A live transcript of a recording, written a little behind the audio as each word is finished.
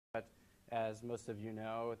as most of you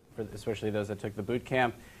know, especially those that took the boot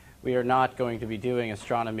camp, we are not going to be doing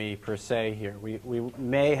astronomy per se here. We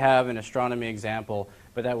may have an astronomy example,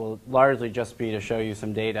 but that will largely just be to show you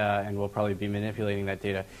some data, and we'll probably be manipulating that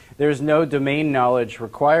data. There's no domain knowledge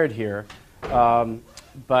required here,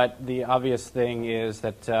 but the obvious thing is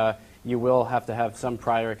that you will have to have some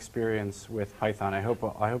prior experience with Python. I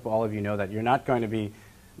hope all of you know that. You're not going to be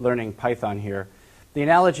learning Python here. The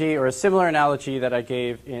analogy, or a similar analogy that I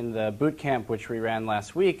gave in the boot camp, which we ran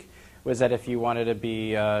last week, was that if you wanted to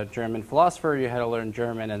be a German philosopher, you had to learn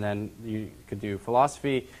German, and then you could do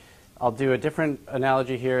philosophy. I'll do a different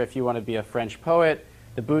analogy here. If you want to be a French poet,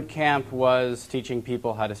 the boot camp was teaching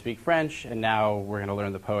people how to speak French, and now we're going to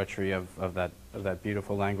learn the poetry of that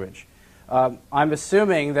beautiful language. I'm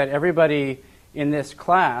assuming that everybody in this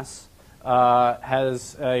class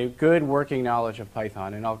has a good working knowledge of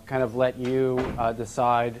Python, and I'll kind of let you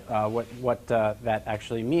decide what that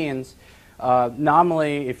actually means.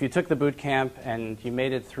 Nominally, if you took the boot camp and you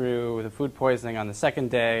made it through the food poisoning on the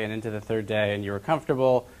second day and into the third day and you were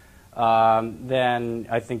comfortable, then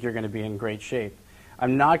I think you're going to be in great shape.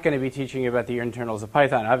 I'm not going to be teaching you about the internals of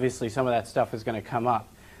Python. Obviously, some of that stuff is going to come up.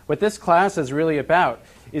 What this class is really about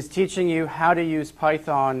is teaching you how to use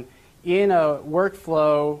Python in a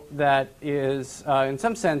workflow that is, in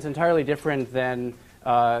some sense, entirely different than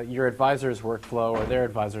your advisor's workflow or their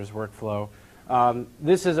advisor's workflow.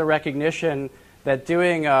 This is a recognition that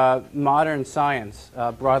doing modern science,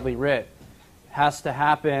 broadly writ, has to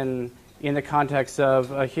happen in the context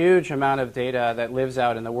of a huge amount of data that lives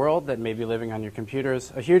out in the world that may be living on your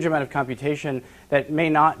computers, a huge amount of computation that may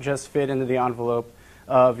not just fit into the envelope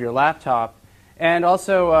of your laptop, and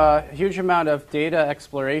also a huge amount of data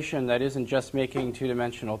exploration that isn't just making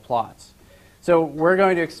two-dimensional plots. So we're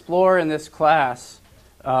going to explore in this class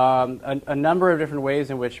a number of different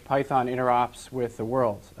ways in which Python interops with the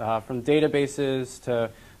world, from databases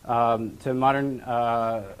to modern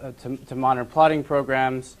plotting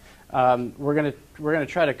programs. We're going to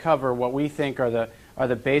try to cover what we think are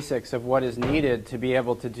the basics of what is needed to be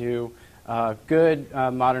able to do good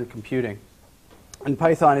modern computing. And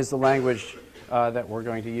Python is the language that we're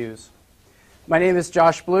going to use. My name is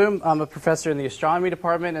Josh Bloom. I'm a professor in the astronomy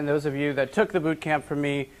department, and those of you that took the boot camp from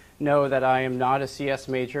me know that I am not a CS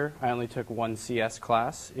major. I only took one CS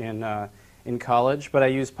class in college, but I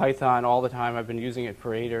use Python all the time. I've been using it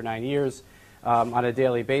for 8 or 9 years on a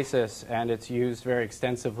daily basis, and it's used very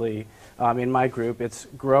extensively in my group. It's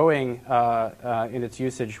growing in its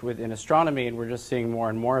usage within astronomy, and we're just seeing more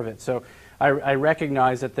and more of it. So I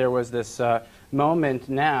recognize that there was this moment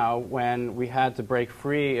now when we had to break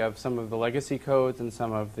free of some of the legacy codes and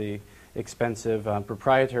some of the expensive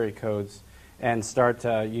proprietary codes and start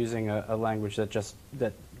using a language that just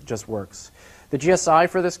works. The GSI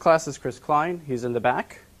for this class is Chris Klein. He's in the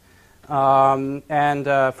back.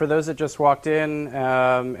 For those that just walked in,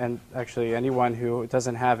 and actually anyone who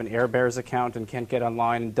doesn't have an AirBears account and can't get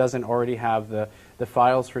online and doesn't already have the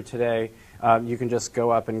files for today, you can just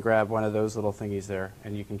go up and grab one of those little thingies there,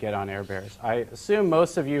 and you can get on AirBears. I assume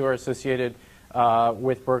most of you are associated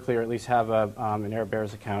with Berkeley, or at least have an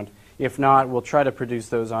AirBears account. If not, we'll try to produce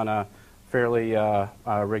those on a fairly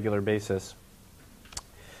regular basis.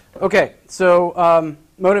 Okay, so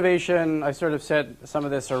motivation, I sort of said some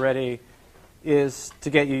of this already, is to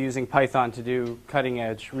get you using Python to do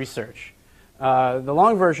cutting-edge research. The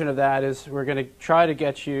long version of that is we're going to try to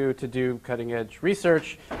get you to do cutting-edge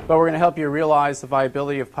research, but we're going to help you realize the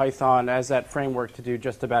viability of Python as that framework to do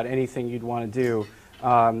just about anything you'd want to do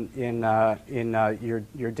in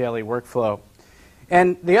your daily workflow.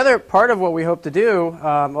 And the other part of what we hope to do,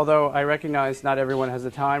 although I recognize not everyone has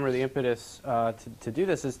the time or the impetus to do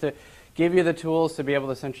this, is to give you the tools to be able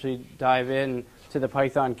to essentially dive in to the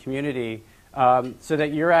Python community so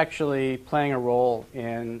that you're actually playing a role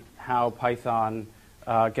in how Python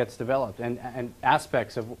gets developed. And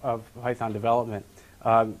aspects of Python development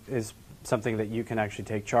is something that you can actually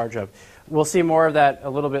take charge of. We'll see more of that a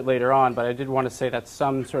little bit later on, but I did want to say that's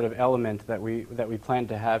some sort of element that we plan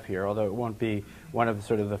to have here, although it won't be one of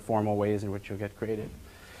sort of the formal ways in which you'll get graded.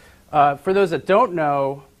 For those that don't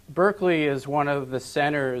know, Berkeley is one of the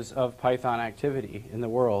centers of Python activity in the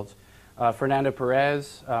world. Fernando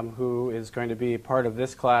Perez, who is going to be part of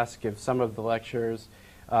this class, give some of the lectures,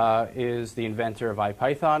 is the inventor of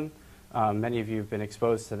IPython. Many of you have been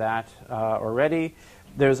exposed to that already.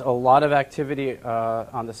 There's a lot of activity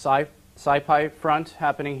on the SciPy front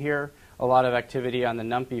happening here, a lot of activity on the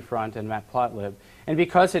NumPy front and Matplotlib. And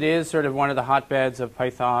because it is sort of one of the hotbeds of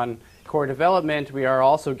Python core development, we are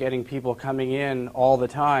also getting people coming in all the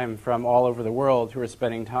time from all over the world who are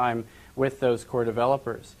spending time with those core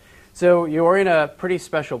developers. So you're in a pretty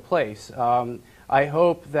special place. I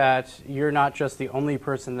hope that you're not just the only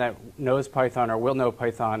person that knows Python or will know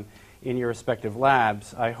Python in your respective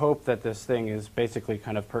labs. I hope that this thing is basically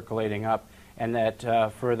kind of percolating up, and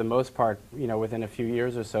that for the most part, within a few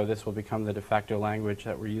years or so, this will become the de facto language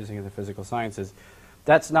that we're using in the physical sciences.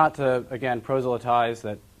 That's not to, again, proselytize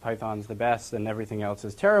that Python's the best and everything else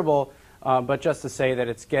is terrible, but just to say that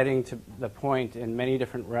it's getting to the point in many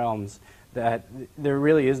different realms that there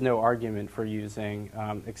really is no argument for using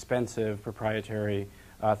expensive, proprietary,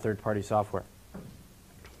 third-party software.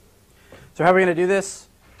 So how are we going to do this?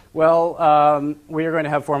 Well, we are going to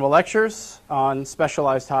have formal lectures on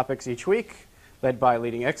specialized topics each week, led by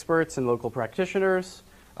leading experts and local practitioners.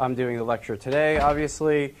 I'm doing the lecture today,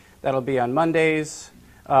 obviously. That'll be on Mondays.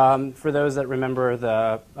 For those that remember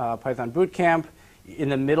the Python Bootcamp, in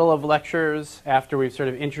the middle of lectures, after we've sort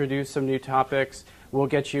of introduced some new topics, we'll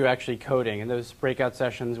get you actually coding. And those breakout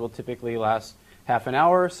sessions will typically last half an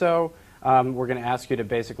hour or so. We're going to ask you to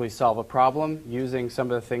basically solve a problem using some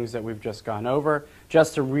of the things that we've just gone over,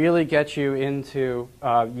 just to really get you into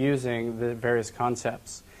using the various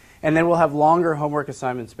concepts. And then we'll have longer homework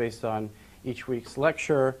assignments based on each week's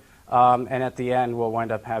lecture. And at the end, we'll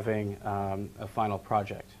wind up having a final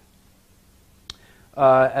project.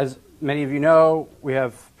 As many of you know, we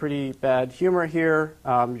have pretty bad humor here.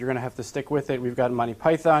 You're going to have to stick with it. We've got Monty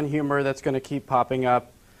Python humor that's going to keep popping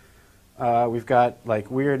up. We've got like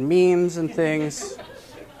weird memes and things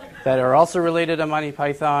that are also related to Monty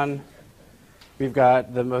Python. We've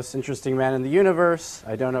got the most interesting man in the universe.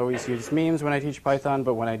 I don't always use memes when I teach Python,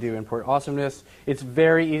 but when I do import awesomeness, it's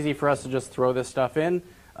very easy for us to just throw this stuff in.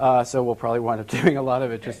 So we'll probably wind up doing a lot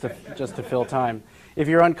of it just to fill time. If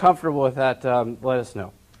you're uncomfortable with that, let us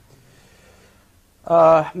know.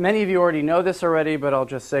 Many of you already know this already, but I'll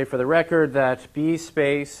just say for the record that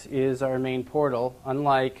bspace is our main portal.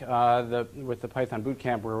 Unlike with the Python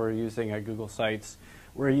Bootcamp where we're using Google Sites,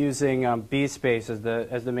 we're using bspace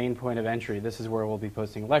as the main point of entry. This is where we'll be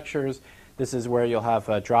posting lectures. This is where you'll have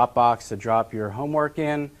a Dropbox to drop your homework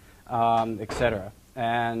in, etc.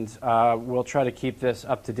 And we'll try to keep this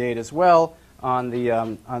up to date as well.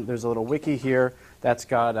 There's a little wiki here that's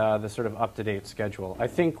got the sort of up-to-date schedule. I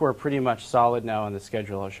think we're pretty much solid now on the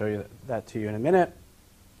schedule. I'll show you that to you in a minute.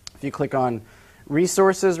 If you click on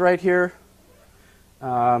resources right here,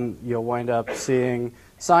 you'll wind up seeing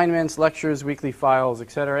assignments, lectures, weekly files,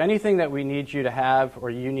 etc. Anything that we need you to have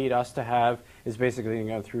or you need us to have is basically going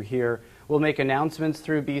to go through here. We'll make announcements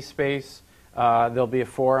through bspace. There'll be a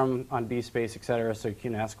forum on bspace, etc., so you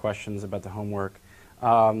can ask questions about the homework.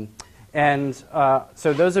 So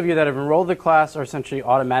those of you that have enrolled the class are essentially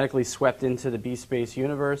automatically swept into the bspace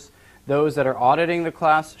universe. Those that are auditing the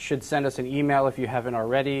class should send us an email if you haven't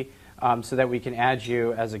already, so that we can add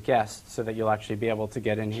you as a guest so that you'll actually be able to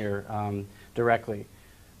get in here directly.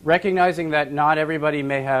 Recognizing that not everybody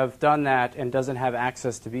may have done that and doesn't have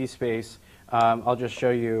access to bspace, I'll just show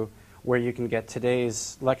you where you can get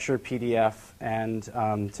today's lecture PDF and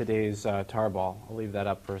today's tarball. I'll leave that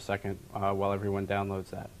up for a second while everyone downloads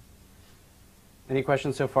that. Any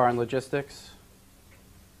questions so far on logistics?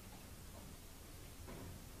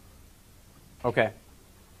 Okay.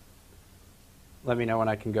 Let me know when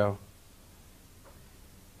I can go.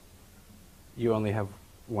 You only have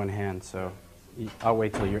one hand, so I'll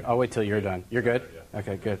wait till you're done. You're good?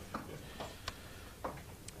 Okay, good.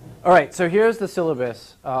 All right, so here's the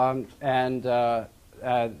syllabus, and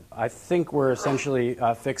I think we're essentially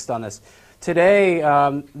fixed on this. Today,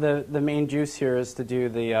 the main juice here is to do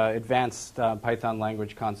the advanced Python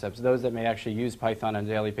language concepts. Those that may actually use Python on a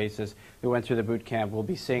daily basis who went through the boot camp will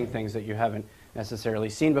be seeing things that you haven't necessarily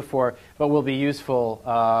seen before, but will be useful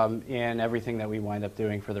in everything that we wind up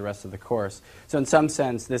doing for the rest of the course. So in some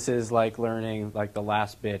sense, this is like learning like the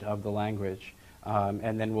last bit of the language,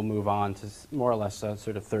 and then we'll move on to more or less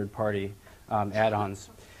sort of third-party add-ons.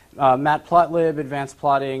 Matplotlib, advanced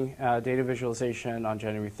plotting, data visualization on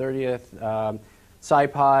January 30th.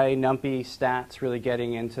 SciPy, NumPy, stats, really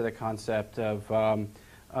getting into the concept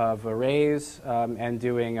of arrays and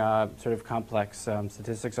doing sort of complex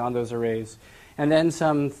statistics on those arrays. And then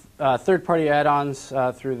some third-party add-ons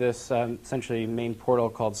through this essentially main portal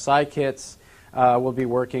called scikits. We'll be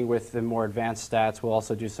working with the more advanced stats. We'll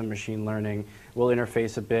also do some machine learning. We'll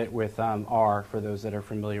interface a bit with R for those that are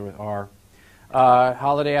familiar with R.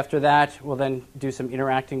 Holiday after that, we'll then do some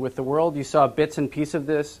interacting with the world. You saw bits and pieces of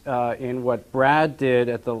this in what Brad did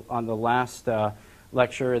on the last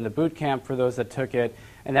lecture in the boot camp for those that took it,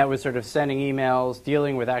 and that was sort of sending emails,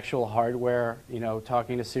 dealing with actual hardware,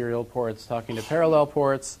 talking to serial ports, talking to parallel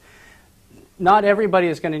ports. Not everybody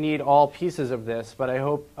is going to need all pieces of this, but I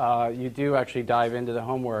hope you do actually dive into the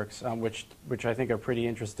homeworks, which I think are pretty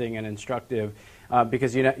interesting and instructive,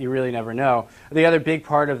 because you really never know. The other big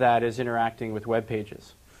part of that is interacting with web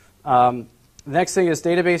pages. The next thing is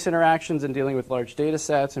database interactions and dealing with large data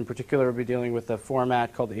sets. In particular, we'll be dealing with a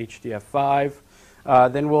format called HDF5.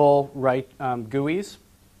 Then we'll write GUIs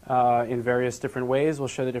in various different ways. We'll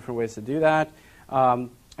show the different ways to do that.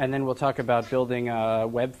 And then we'll talk about building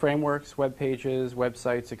web frameworks, web pages,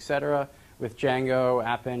 websites, etc., with Django,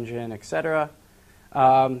 App Engine, etc.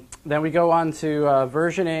 Then we go on to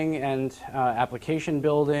versioning and application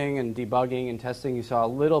building and debugging and testing. You saw a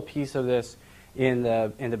little piece of this in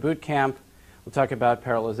the boot camp. We'll talk about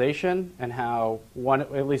parallelization and how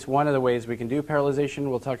at least one of the ways we can do parallelization.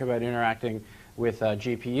 We'll talk about interacting with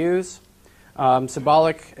GPUs.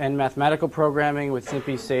 Symbolic and mathematical programming with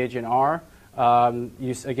SIMPy, Sage, and R.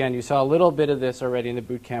 Again, you saw a little bit of this already in the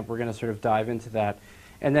boot camp. We're going to sort of dive into that.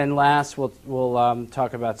 And then last, we'll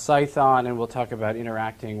talk about Python, and we'll talk about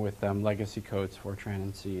interacting with legacy codes, Fortran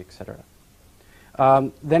and C, etc.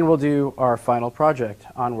 Then we'll do our final project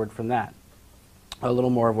onward from that. A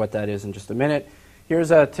little more of what that is in just a minute.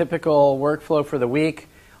 Here's a typical workflow for the week.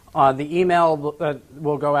 The email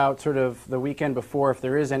will go out sort of the weekend before if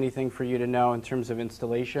there is anything for you to know in terms of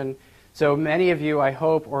installation. So many of you, I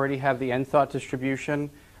hope, already have the nthought distribution.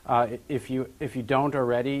 If you don't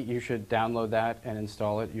already, you should download that and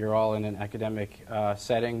install it. You're all in an academic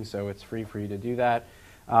setting, so it's free for you to do that.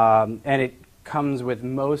 And it comes with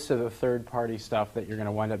most of the third-party stuff that you're going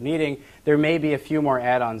to wind up needing. There may be a few more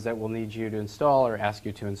add-ons that we'll need you to install or ask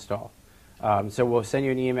you to install. So we'll send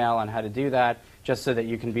you an email on how to do that, just so that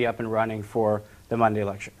you can be up and running for the Monday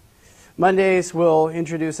lecture. Mondays, we'll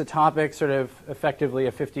introduce a topic, sort of effectively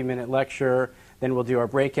a 50-minute lecture. Then we'll do our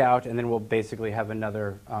breakout, and then we'll basically have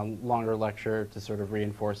another longer lecture to sort of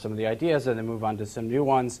reinforce some of the ideas and then move on to some new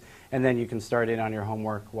ones. And then you can start in on your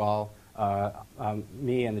homework while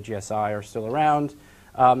me and the GSI are still around.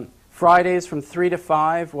 Fridays from 3 to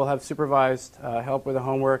 5, we'll have supervised help with the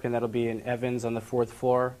homework, and that'll be in Evans on the 4th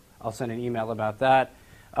floor. I'll send an email about that.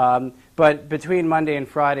 But between Monday and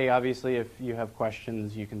Friday, obviously, if you have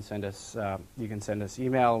questions, you can send us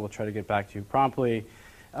email. We'll try to get back to you promptly.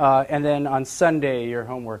 And then on Sunday, your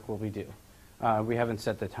homework will be due. We haven't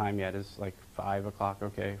set the time yet. Is like 5 o'clock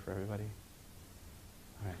okay for everybody?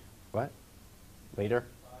 All right. What? Later?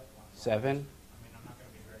 7? I mean, I'm not going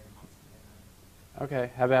to be very much.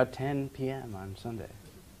 Okay. How about 10 p.m. on Sunday?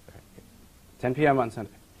 Right. 10 p.m. on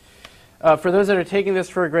Sunday. For those that are taking this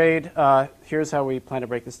for a grade, here's how we plan to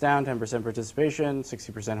break this down. 10% participation,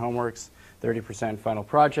 60% homeworks, 30% final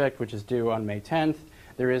project, which is due on May 10th.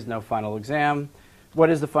 There is no final exam.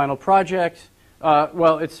 What is the final project?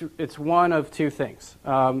 Well, it's one of two things.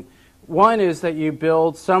 One is that you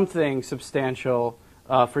build something substantial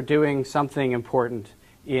for doing something important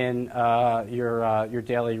in your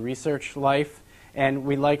daily research life. And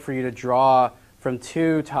we'd like for you to draw from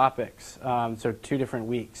 2 topics, so 2 different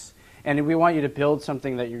weeks. And we want you to build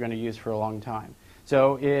something that you're going to use for a long time.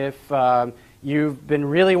 So if you've been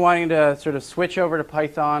really wanting to sort of switch over to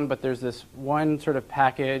Python, but there's this one sort of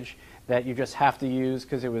package that you just have to use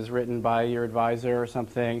because it was written by your advisor or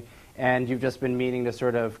something, and you've just been meaning to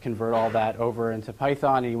sort of convert all that over into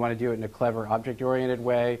Python, and you want to do it in a clever object-oriented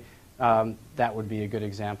way, that would be a good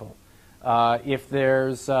example. If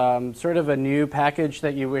there's sort of a new package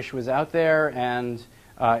that you wish was out there, and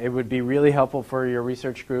it would be really helpful for your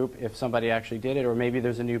research group if somebody actually did it, or maybe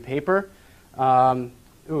there's a new paper.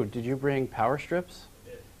 Ooh, did you bring power strips? I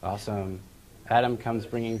did. Awesome. Adam comes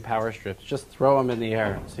bringing power strips. Just throw them in the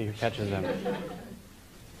air and see who catches them.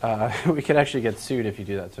 We could actually get sued if you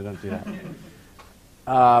do that, so don't do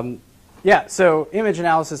that. Yeah, so image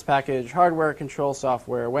analysis package, hardware control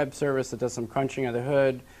software, web service that does some crunching of the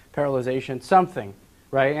hood, parallelization, something,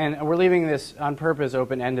 right? And we're leaving this on purpose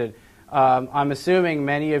open-ended. I'm assuming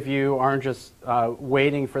many of you aren't just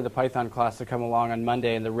waiting for the Python class to come along on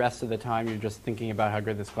Monday and the rest of the time you're just thinking about how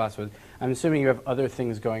good this class was. I'm assuming you have other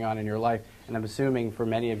things going on in your life, and I'm assuming for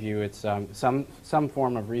many of you it's some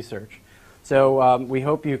form of research. So we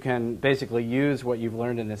hope you can basically use what you've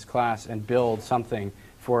learned in this class and build something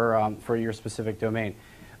for your specific domain.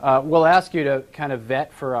 We'll ask you to kind of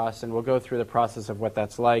vet for us, and we'll go through the process of what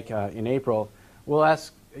that's like in April. We'll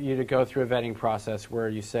ask you to go through a vetting process where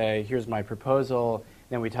you say, here's my proposal,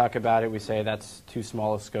 then we talk about it, we say that's too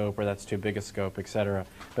small a scope or that's too big a scope, etc.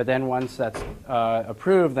 But then once that's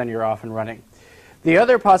approved, then you're off and running. The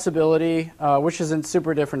other possibility, which isn't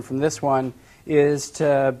super different from this one, is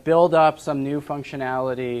to build up some new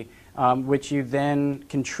functionality which you then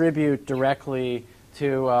contribute directly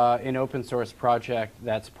to an open source project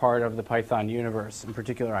that's part of the Python universe, in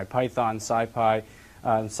particular IPython, SciPy,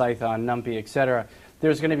 Cython, NumPy, etc.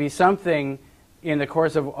 There's going to be something in the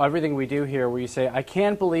course of everything we do here where you say, I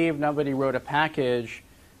can't believe nobody wrote a package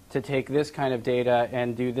to take this kind of data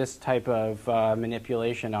and do this type of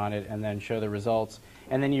manipulation on it and then show the results.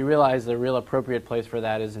 And then you realize the real appropriate place for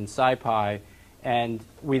that is in SciPy. And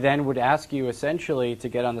we then would ask you essentially to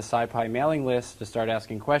get on the SciPy mailing list, to start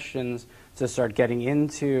asking questions, to start getting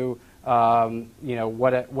into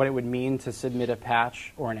what it would mean to submit a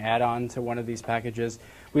patch or an add-on to one of these packages.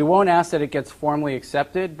 We won't ask that it gets formally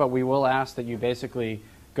accepted, but we will ask that you basically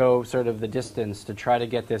go sort of the distance to try to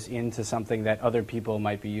get this into something that other people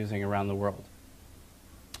might be using around the world.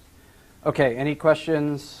 Okay, any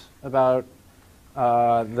questions about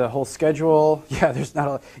the whole schedule? Yeah, there's not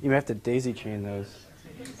a, you may have to daisy chain those.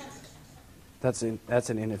 That's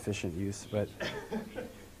an inefficient use, but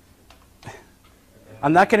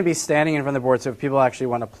I'm not going to be standing in front of the board, so if people actually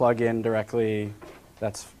want to plug in directly,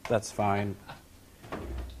 that's fine.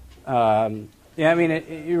 Yeah, I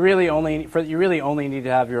mean, you really only need to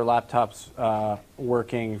have your laptops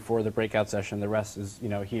working for the breakout session. The rest is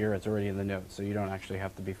here. It's already in the notes, so you don't actually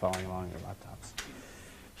have to be following along your laptops.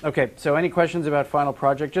 Okay, so any questions about final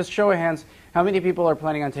project? Just show of hands. How many people are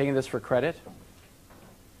planning on taking this for credit?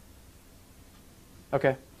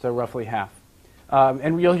 Okay, so roughly half.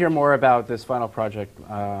 And you'll hear more about this final project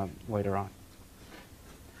later on.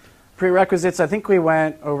 Prerequisites, I think we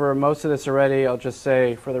went over most of this already. I'll just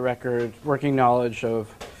say, for the record, working knowledge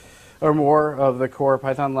of, or more of the core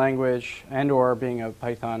Python language and or being a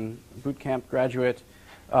Python bootcamp graduate.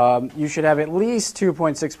 You should have at least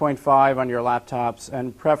 2.6.5 on your laptops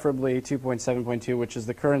and preferably 2.7.2, which is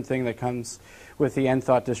the current thing that comes with the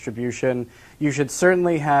nthought distribution. You should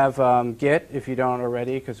certainly have Git if you don't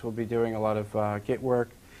already, because we'll be doing a lot of Git work.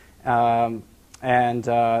 And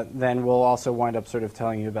then we'll also wind up sort of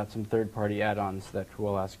telling you about some third-party add-ons that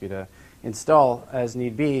we'll ask you to install as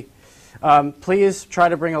need be. Please try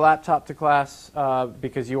to bring a laptop to class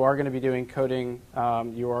because you are going to be doing coding.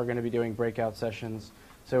 You are going to be doing breakout sessions.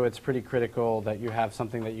 So it's pretty critical that you have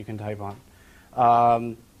something that you can type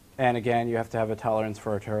on. And again, you have to have a tolerance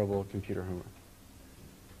for a terrible computer homework.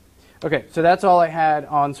 OK, so that's all I had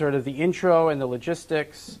on sort of the intro and the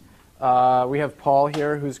logistics. We have Paul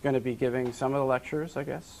here who's going to be giving some of the lectures, I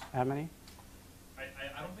guess. How many?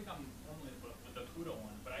 I don't think I'm normally with the CUDA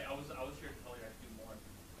one, but I was here to tell you I could do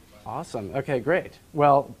more. Awesome. OK, great.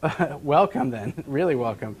 Well, welcome then. Really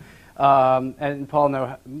welcome. And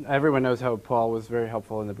Paul, everyone knows how Paul was very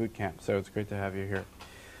helpful in the boot camp, so it's great to have you here.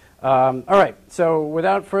 All right, so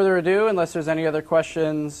without further ado, unless there's any other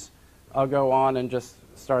questions, I'll go on and just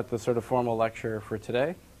start the sort of formal lecture for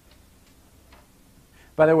today.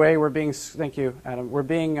 By the way, thank you, Adam, we're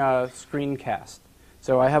being screencast.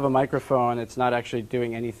 So I have a microphone. It's not actually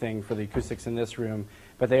doing anything for the acoustics in this room,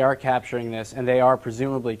 but they are capturing this, and they are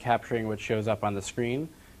presumably capturing what shows up on the screen.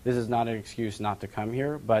 This is not an excuse not to come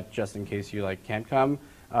here, but just in case you can't come,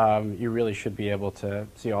 you really should be able to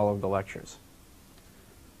see all of the lectures.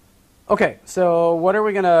 Okay, so what are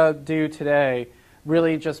we going to do today?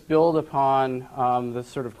 Really just build upon the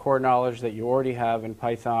sort of core knowledge that you already have in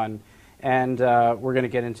Python, and we're going to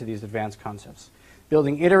get into these advanced concepts.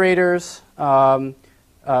 Building iterators,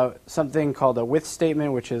 something called a with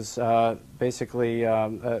statement, which is basically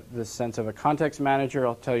the sense of a context manager.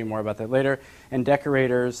 I'll tell you more about that later. And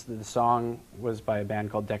decorators, the song was by a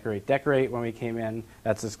band called Decorate Decorate when we came in.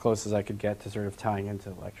 That's as close as I could get to sort of tying into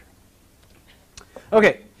the lecture.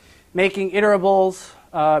 Okay, making iterables.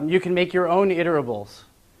 You can make your own iterables.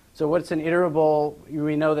 So what's an iterable?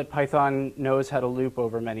 We know that Python knows how to loop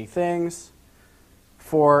over many things.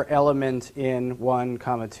 For element in 1,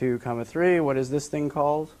 2, 3, what is this thing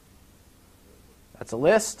called? That's a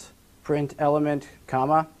list. Print element,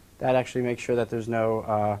 comma. That actually makes sure that there's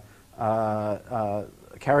no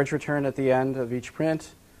carriage return at the end of each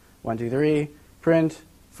print. 1, 2, 3. Print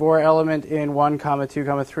for element in 1,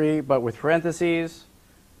 2, 3, but with parentheses.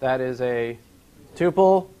 That is a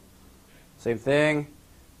tuple. Same thing.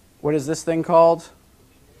 What is this thing called?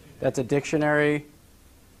 That's a dictionary.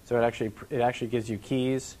 So it actually gives you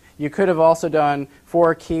keys. You could have also done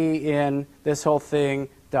for key in this whole thing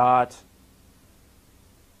dot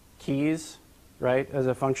keys, right, as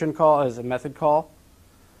a function call, as a method call.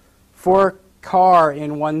 For car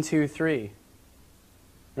in 1, 2, 3.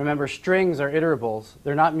 Remember, strings are iterables.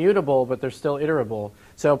 They're not mutable, but they're still iterable.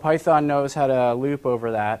 So Python knows how to loop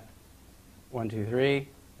over that. 1, 2, 3.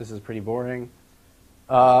 This is pretty boring.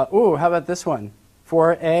 How about this one?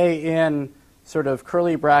 For a in sort of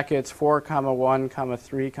curly brackets 4, 1,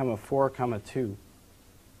 3, 4, 2.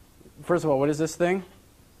 first of all, what is this thing?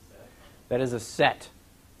 That is a set.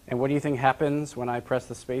 And what do you think happens when I press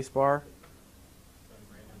the space bar?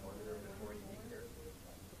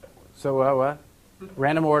 So what?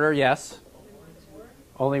 Random order, yes.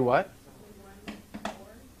 Only what?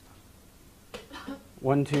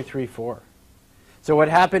 1, 2, 3, 4. So what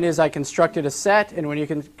happened is I constructed a set, and when you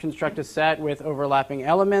can construct a set with overlapping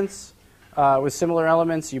elements, with similar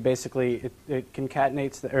elements, you basically, it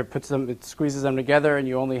concatenates, or puts them, it squeezes them together, and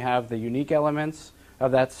you only have the unique elements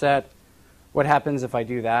of that set. What happens if I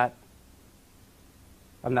do that?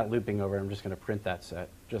 I'm not looping over, I'm just going to print that set,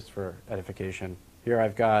 just for edification. Here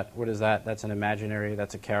I've got, what is that? That's an imaginary,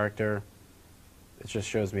 that's a character. It just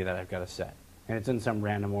shows me that I've got a set. And it's in some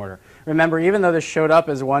random order. Remember, even though this showed up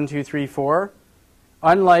as 1, 2, 3, 4,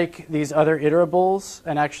 unlike these other iterables,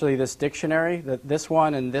 and actually this dictionary, this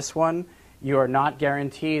one and this one, you are not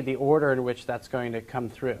guaranteed the order in which that's going to come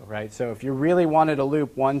through, right? So if you really wanted to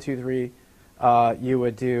loop 1, 2, 3, you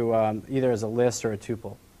would do either as a list or a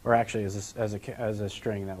tuple, or actually as a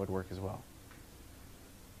string. That would work as well.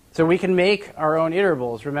 So we can make our own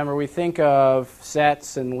iterables. Remember, we think of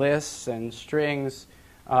sets and lists and strings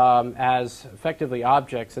as effectively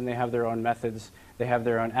objects, and they have their own methods. They have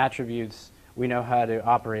their own attributes. We know how to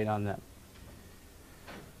operate on them.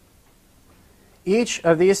 Each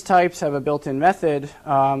of these types have a built-in method.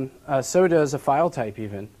 So does a file type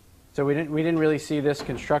even. So we didn't really see this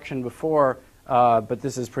construction before, but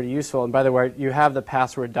this is pretty useful. And by the way, you have the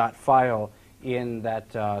password.file in that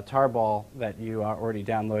tarball that you already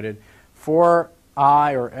downloaded. For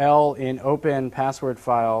I or L in open password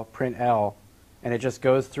file, print L, and it just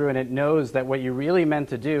goes through and it knows that what you really meant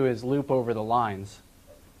to do is loop over the lines.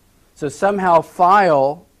 So somehow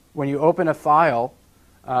file, when you open a file,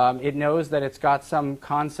 it knows that it's got some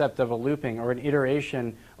concept of a looping or an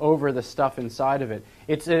iteration over the stuff inside of it.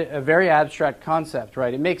 It's a very abstract concept,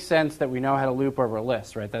 right? It makes sense that we know how to loop over a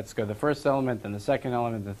list, right? That's go the first element, then the second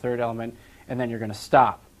element, the third element, and then you're going to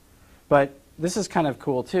stop. But this is kind of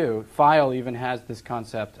cool too. File even has this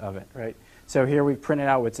concept of it, right? So here we've printed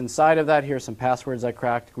out what's inside of that. Here's some passwords I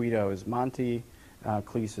cracked. Guido is Monty.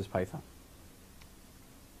 Cleese is Python.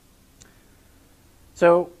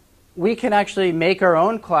 So we can actually make our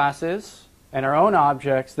own classes and our own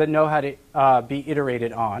objects that know how to be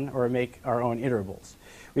iterated on, or make our own iterables.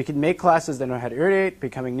 We can make classes that know how to iterate,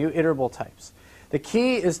 becoming new iterable types. The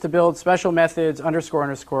key is to build special methods,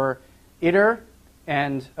 __, iter,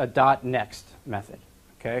 and a .next method.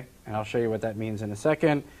 Okay? And I'll show you what that means in a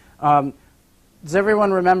second. Does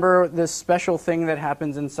everyone remember this special thing that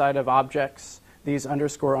happens inside of objects, these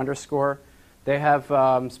 __? They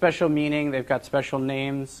have special meaning. They've got special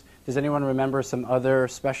names. Does anyone remember some other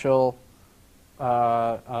special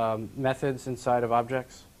methods inside of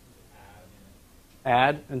objects?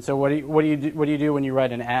 Add. And so what do you do when you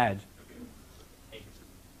write an add? It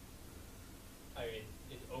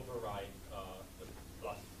overrides the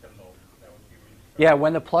plus symbol. Yeah,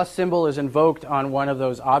 when the plus symbol is invoked on one of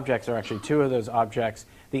those objects, or actually two of those objects,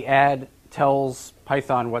 the add tells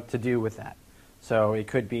Python what to do with that. So it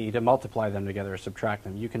could be to multiply them together or subtract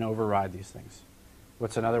them. You can override these things.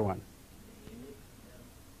 What's another one?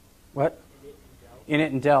 What? Init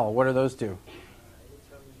and del. What do those do?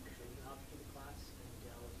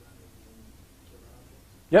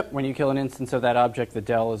 Yep, when you kill an instance of that object, the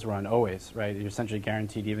del is run always, right? You're essentially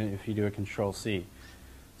guaranteed even if you do a Control-C.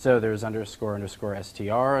 So there's __str__.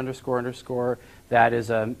 That is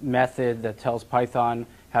a method that tells Python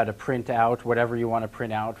how to print out whatever you want to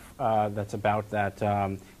print out that's about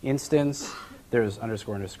that instance. There's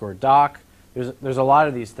 __doc. There's a lot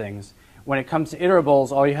of these things. When it comes to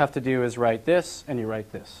iterables, all you have to do is write this, and you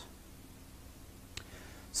write this.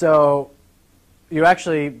 So you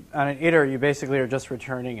actually, on an iter, you basically are just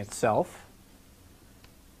returning itself.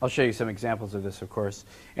 I'll show you some examples of this, of course.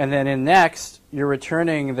 And then in next, you're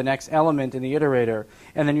returning the next element in the iterator.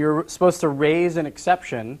 And then you're supposed to raise an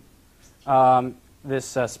exception,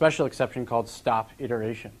 this special exception called stop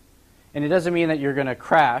iteration. And it doesn't mean that you're going to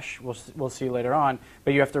crash. We'll see later on.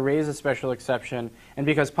 But you have to raise a special exception. And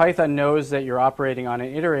because Python knows that you're operating on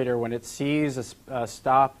an iterator, when it sees a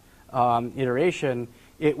stop iteration,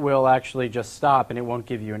 it will actually just stop, and it won't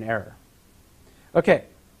give you an error. OK,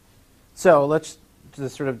 so let's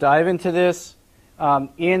just sort of dive into this.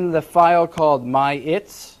 In the file called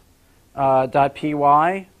myits.py,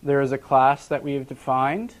 there is a class that we've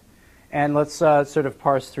defined. And let's sort of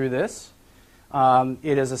parse through this.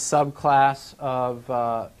 It is a subclass of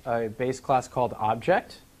a base class called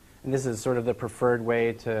object. And this is sort of the preferred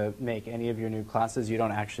way to make any of your new classes. You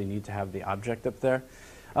don't actually need to have the object up there.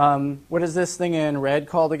 What is this thing in red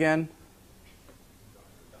called again?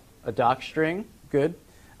 A doc string. Good.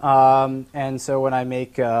 And so when I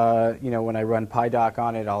make, when I run PyDoc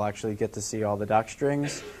on it, I'll actually get to see all the doc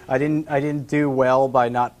strings. I didn't do well by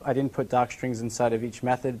I didn't put doc strings inside of each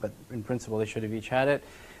method, but in principle they should have each had it.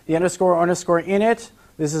 The underscore init,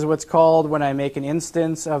 this is what's called when I make an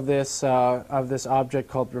instance of this object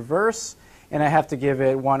called reverse, and I have to give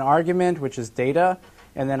it one argument, which is data,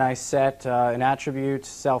 and then I set an attribute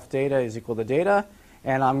self data is equal to data,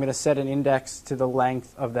 and I'm going to set an index to the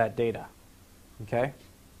length of that data. Okay.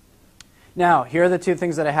 Now, here are the two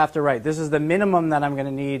things that I have to write. This is the minimum that I'm going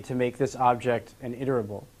to need to make this object an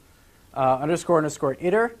iterable. Underscore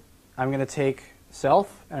iter, I'm going to take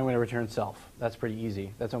self, and I'm going to return self. That's pretty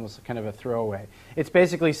easy. That's almost kind of a throwaway. It's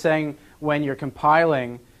basically saying when you're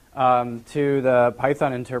compiling to the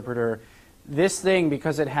Python interpreter, this thing,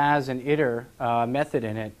 because it has an iter method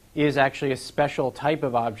in it, is actually a special type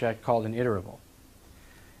of object called an iterable.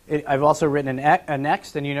 I've also written a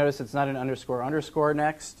next, and you notice it's not an underscore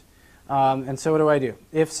next. And so what do?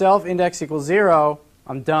 If self index equals 0,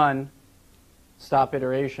 I'm done. Stop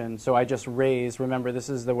iteration. So I just raise. Remember, this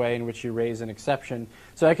is the way in which you raise an exception.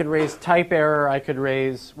 So I could raise type error. I could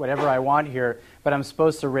raise whatever I want here. But I'm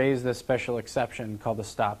supposed to raise this special exception called the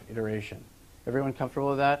stop iteration. Everyone comfortable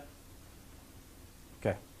with that?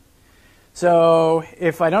 OK. So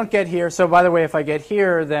if I don't get here, so by the way, if I get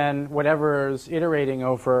here, then whatever's iterating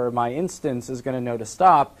over my instance is going to know to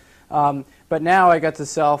stop. But now I got to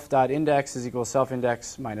self.index is equal to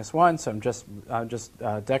self-index minus 1, so I'm just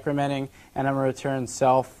decrementing, and I'm going to return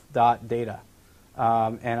self.data,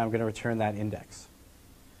 and I'm going to return that index.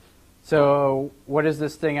 So what is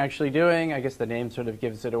this thing actually doing? I guess the name sort of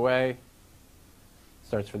gives it away.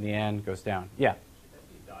 Starts from the end, goes down. Yeah?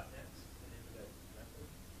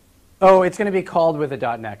 Oh, it's going to be called with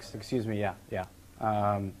a .next. Excuse me, yeah.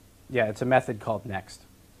 Yeah, it's a method called next.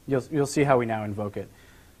 You'll see how we now invoke it.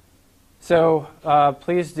 So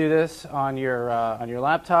please do this on your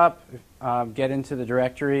laptop. Get into the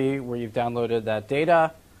directory where you've downloaded that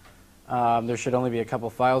data. There should only be a couple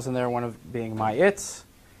files in there, one of being myits,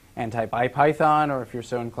 and type IPython, or if you're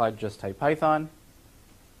so inclined, just type Python.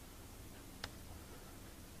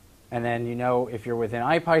 And then if you're within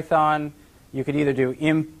IPython, you could either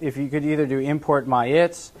do import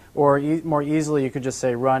myits, or more easily you could just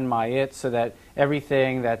say run myit, so that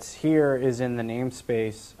everything that's here is in the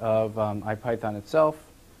namespace of IPython itself.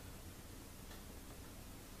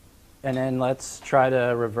 And then let's try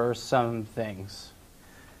to reverse some things.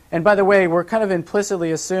 And by the way, we're kind of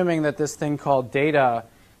implicitly assuming that this thing called data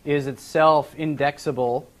is itself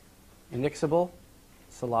indexable.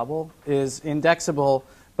 Syllable is indexable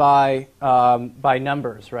by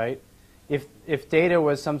numbers, right? If data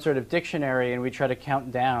was some sort of dictionary and we try to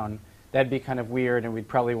count down, that'd be kind of weird, and we'd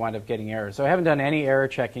probably wind up getting errors. So I haven't done any error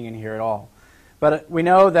checking in here at all. But we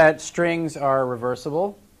know that strings are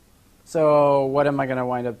reversible. So what am I going to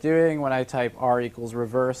wind up doing when I type r equals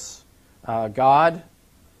reverse God,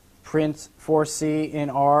 print for C in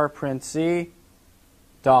R, print C,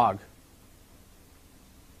 dog.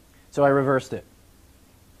 So I reversed it.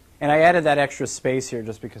 And I added that extra space here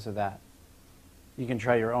just because of that. You can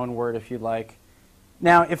try your own word if you'd like.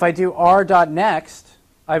 Now, if I do r.next,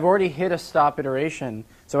 I've already hit a stop iteration,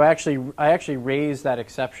 so I actually raised that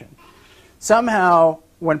exception. Somehow,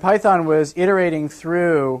 when Python was iterating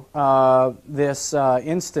through this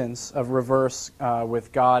instance of reverse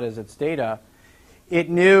with God as its data, it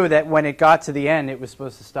knew that when it got to the end, it was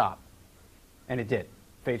supposed to stop. And it did,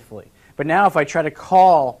 faithfully. But now if I try to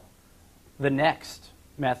call the next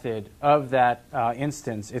method of that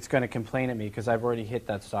instance, it's going to complain at me because I've already hit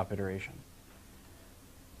that stop iteration.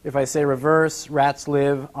 If I say reverse, rats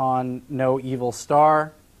live on no evil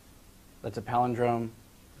star, that's a palindrome,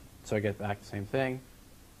 so I get back the same thing.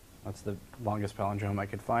 That's the longest palindrome I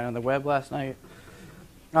could find on the web last night.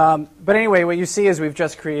 But anyway, what you see is we've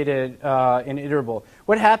just created an iterable.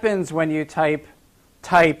 What happens when you type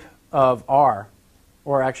of R,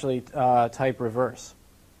 or actually type reverse?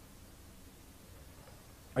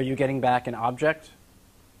 Are you getting back an object?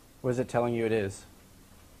 What is it telling you it is?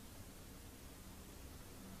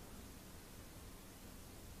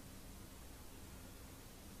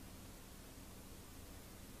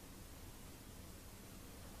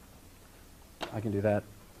 I can do that.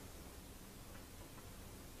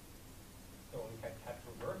 So we can type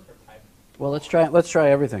reverse or type? Well, let's try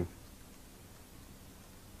everything.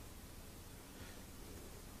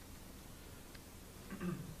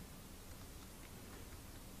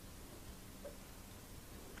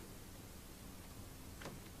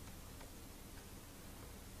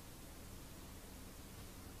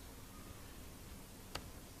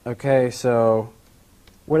 Okay, so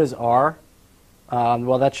what is R?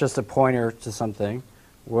 Well, that's just a pointer to something.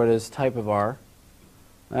 What is type of R?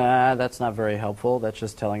 That's not very helpful. That's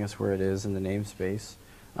just telling us where it is in the namespace.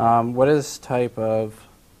 What is type of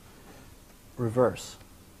reverse?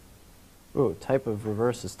 Ooh, type of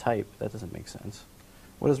reverse is type. That doesn't make sense.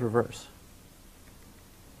 What is reverse?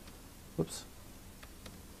 Whoops.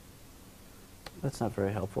 That's not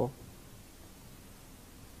very helpful.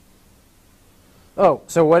 Oh,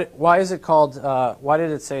 so why is it called, why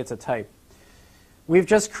did it say it's a type? We've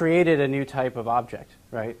just created a new type of object,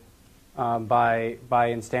 right? By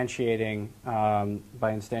instantiating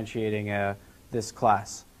this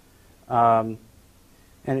class. And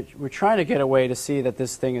we're trying to get a way to see that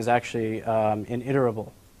this thing is actually an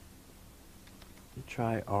iterable.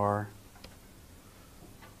 Try R.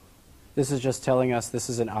 This is just telling us this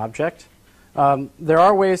is an object. There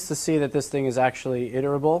are ways to see that this thing is actually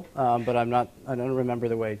iterable, but I don't remember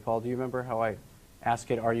the way. Paul, do you remember how I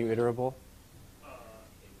ask it, are you iterable?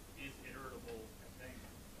 It is iterable, I think.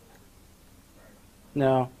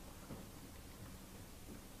 No.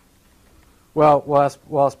 Well,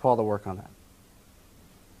 we'll ask Paul to work on that.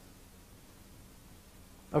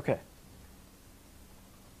 Okay. I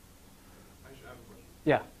should have a question.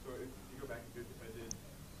 Yeah. So if you go back and do if I did,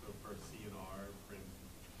 so for C and R, print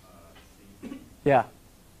C. Yeah.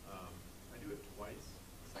 I do it twice.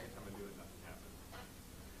 The second time I do it, nothing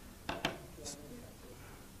happens.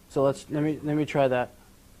 So let me try that.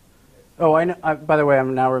 Oh, I know. By the way,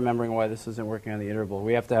 I'm now remembering why this isn't working on the iterable.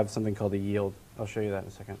 We have to have something called a yield. I'll show you that in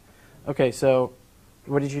a second. Okay. So,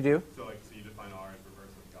 what did you do? So you define R as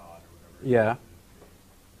reverse of God or whatever. Yeah.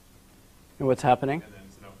 And what's happening? And then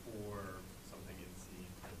so now for something in C,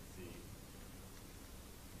 print C.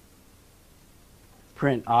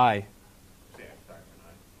 Print I. Yeah, sorry, print I.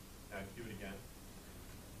 Now if you do it again,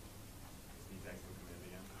 it's the exact same command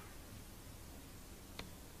again.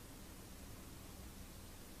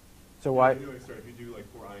 So why? Sorry, if you do like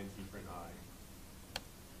for I and C, print I.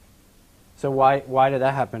 So why did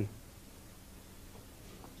that happen?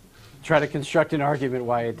 Try to construct an argument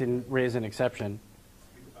why it didn't raise an exception.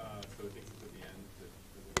 So it thinks it's at the end. It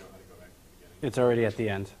doesn't know how to go back to the beginning. It's already at the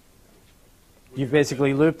end. You've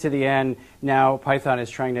basically looped to the end. Now Python is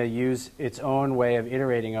trying to use its own way of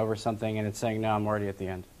iterating over something, and it's saying, no, I'm already at the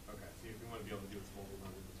end. Okay, so if you want to be able to do it multiple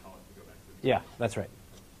times, you can tell it to go back to the beginning. Yeah, that's right.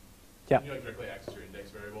 Yeah. Can you directly access your index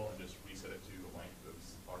variable and just reset it to a length of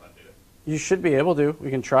r.data? You should be able to. We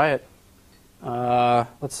can try it.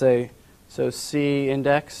 Let's say, so C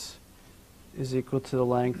index is equal to the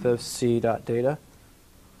length of C.data.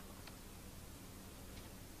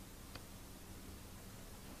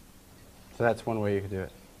 So that's one way you could do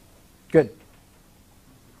it. Good.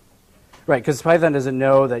 Right, because Python doesn't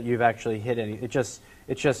know that you've actually hit any. It's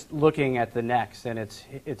just looking at the next, and it's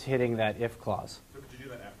hitting that if clause. So could you do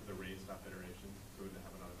that after the raise stop iteration, so it would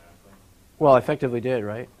happen automatically? Well, I effectively did,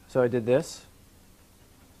 right? So I did this,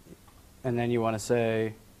 and then you want to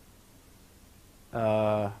say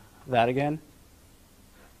that again.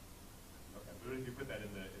 Okay, but if you put that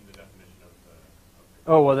in the definition of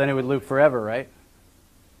the Oh, well, then it would loop forever, right?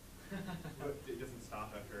 But it doesn't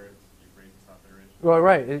stop after you raise the stop iteration. Well,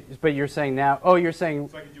 right, but you're saying now. Oh, you're saying.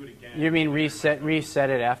 So I could do it again. You mean reset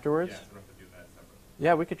it afterwards? Yeah, so I don't have to do that separately.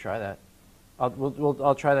 Yeah, we could try that.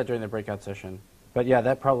 I'll try that during the breakout session. But yeah,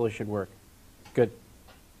 that probably should work. Good.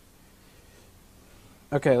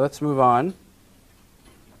 Okay, let's move on.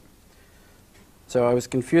 So I was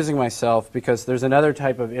confusing myself because there's another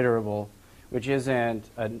type of iterable, which isn't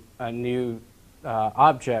a new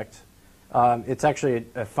object. It's actually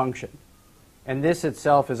a function. And this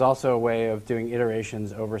itself is also a way of doing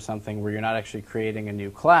iterations over something where you're not actually creating a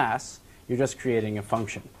new class, you're just creating a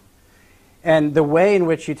function. And the way in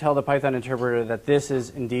which you tell the Python interpreter that this is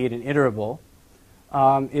indeed an iterable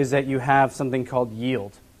is that you have something called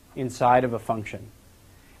yield inside of a function.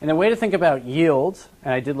 And the way to think about yield,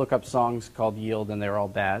 and I did look up songs called yield and they're all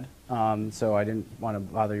bad, so I didn't want to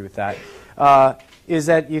bother you with that, is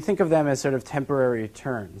that you think of them as sort of temporary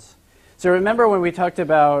terns. So remember when we talked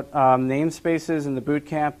about namespaces in the boot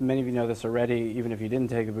camp, many of you know this already, even if you didn't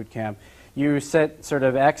take a boot camp, you set sort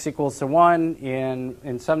of x equals to 1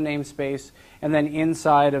 in some namespace, and then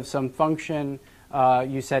inside of some function,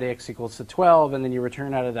 you set x equals to 12, and then you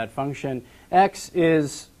return out of that function. X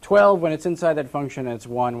is 12 when it's inside that function, and it's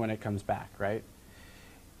 1 when it comes back, right?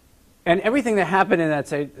 And everything that happened in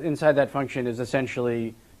that inside that function is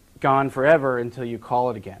essentially gone forever until you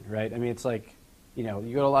call it again, right? I mean, it's like, you know,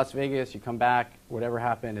 you go to Las Vegas, you come back, whatever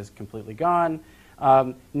happened is completely gone.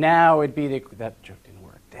 Now it'd be that joke didn't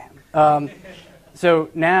work, damn. So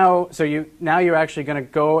now you're actually going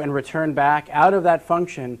to go and return back out of that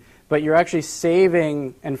function but you're actually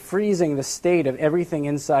saving and freezing the state of everything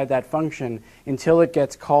inside that function until it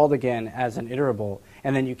gets called again as an iterable,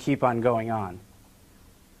 and then you keep on going on.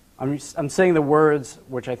 I'm saying the words,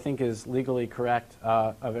 which I think is legally correct,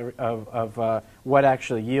 of what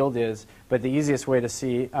actually yield is, but the easiest way to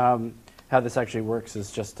see how this actually works is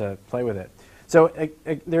just to play with it. So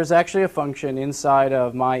there's actually a function inside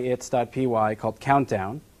of myits.py called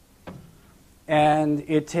countdown, and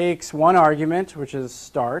it takes one argument, which is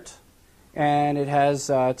start, and it has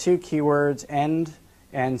two keywords, end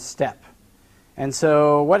and step. And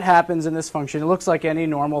so what happens in this function, it looks like any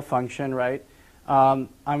normal function, right? I'm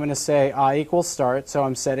going to say I equals start, so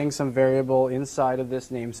I'm setting some variable inside of this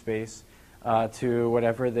namespace to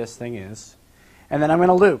whatever this thing is. And then I'm going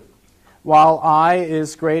to loop. While I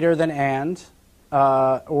is greater than and,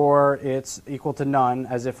 or it's equal to none,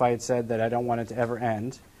 as if I had said that I don't want it to ever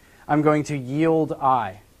end, I'm going to yield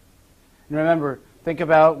I. And remember, think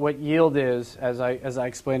about what yield is as I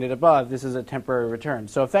explained it above. This is a temporary return.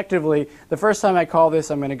 So effectively, the first time I call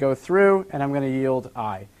this, I'm going to go through, and I'm going to yield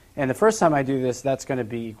I. And the first time I do this, that's going to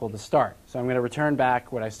be equal to start. So I'm going to return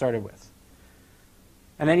back what I started with.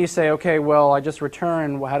 And then you say, OK, well, I just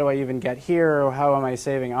returned. How do I even get here? Or how am I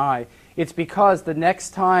saving I? It's because the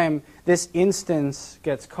next time this instance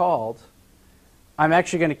gets called, I'm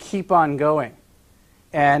actually going to keep on going.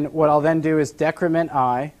 And what I'll then do is decrement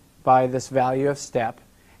I by this value of step.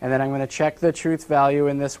 And then I'm going to check the truth value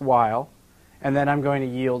in this while. And then I'm going to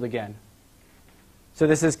yield again. So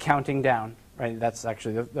this is counting down. Right? That's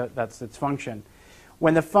actually that's its function.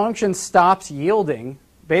 When the function stops yielding,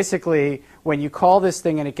 basically when you call this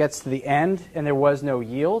thing and it gets to the end and there was no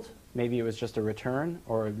yield, maybe it was just a return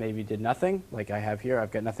or maybe did nothing, like I have here.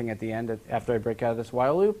 I've got nothing at the end after I break out of this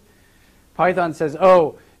while loop. Python says,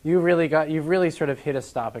 oh, you've really sort of hit a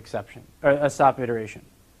stop exception or a stop iteration,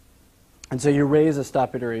 and so you raise a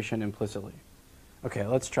stop iteration implicitly. Okay,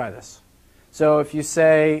 let's try this. So if you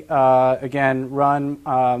say again, run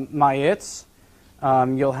myits.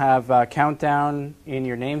 You'll have countdown in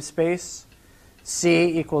your namespace.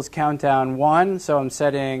 C equals countdown 1, so I'm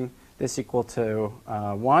setting this equal to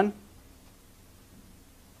 1.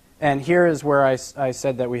 And here is where I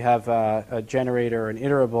said that we have a generator, an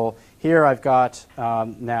iterable. Here I've got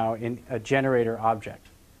now a generator object.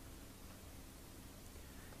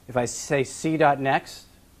 If I say c.next,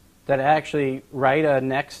 did I actually write a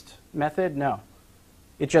next method? No.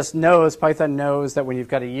 It just knows, Python knows that when you've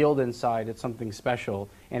got a yield inside, it's something special,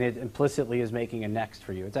 and it implicitly is making a next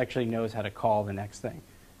for you. It actually knows how to call the next thing.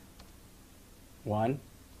 1,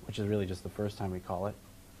 which is really just the first time we call it.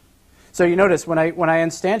 So you notice when I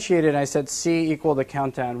instantiated, I said C equal to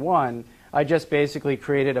countdown 1, I just basically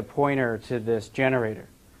created a pointer to this generator.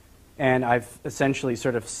 And I've essentially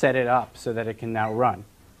sort of set it up so that it can now run.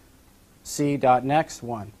 C.next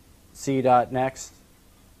 1. C.next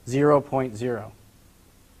 0.0.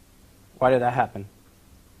 Why did that happen?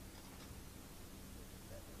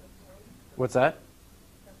 What's that?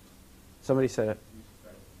 Somebody said it.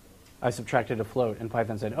 I subtracted a float, and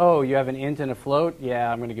Python said, oh, you have an int and a float?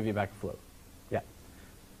 Yeah, I'm going to give you back a float. Yeah.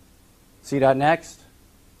 C.next,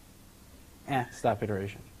 stop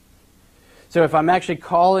iteration. So if I'm actually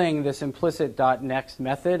calling this implicit .next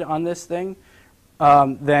method on this thing,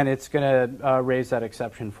 then it's going to raise that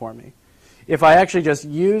exception for me. If I actually just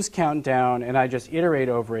use countdown and I just iterate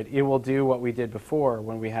over it, it will do what we did before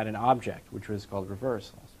when we had an object, which was called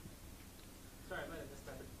reverse. Sorry, I might have missed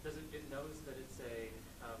that, but it knows that it's a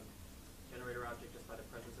generator object just by the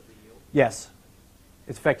presence of the yield? Yes.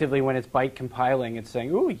 It's effectively when it's byte compiling, it's saying,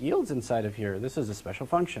 ooh, yield's inside of here. This is a special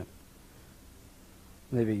function.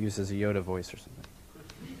 Maybe it uses a Yoda voice or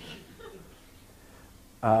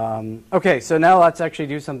something. OK, so now let's actually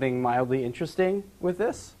do something mildly interesting with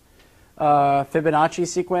this. Fibonacci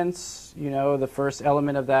sequence, you know, the first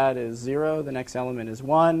element of that is 0, the next element is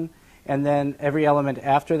 1, and then every element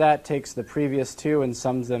after that takes the previous two and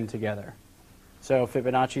sums them together. So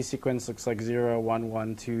Fibonacci sequence looks like 0, 1,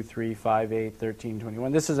 1, 2, 3, 5, 8, 13,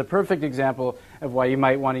 21. This is a perfect example of why you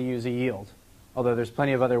might want to use a yield, although there's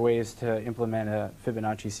plenty of other ways to implement a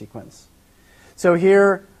Fibonacci sequence. So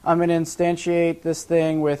here I'm going to instantiate this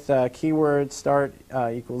thing with keyword start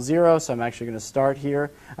equals 0. So I'm actually going to start here.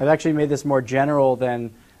 I've actually made this more general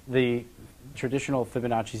than the traditional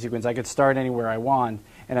Fibonacci sequence. I could start anywhere I want,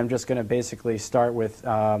 and I'm just going to basically start with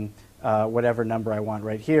whatever number I want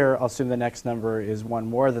right here. I'll assume the next number is one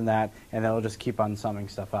more than that, and then I'll just keep on summing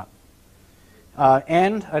stuff up.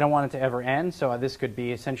 End, I don't want it to ever end, so this could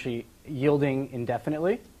be essentially yielding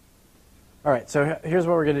indefinitely. All right, so here's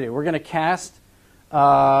what we're going to do. We're going to cast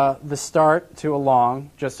the start to a long,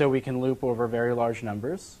 just so we can loop over very large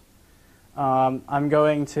numbers. I'm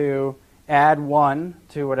going to add 1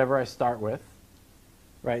 to whatever I start with.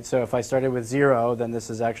 Right? So if I started with 0, then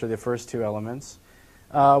this is actually the first 2 elements.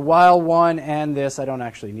 While 1 and this, I don't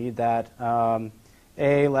actually need that.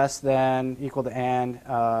 A less than equal to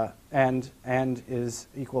and is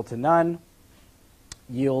equal to none.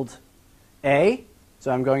 Yield A.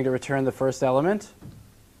 So I'm going to return the first element.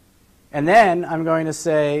 And then I'm going to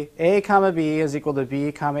say A comma B is equal to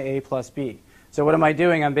B comma A plus B. So what am I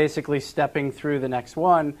doing? I'm basically stepping through the next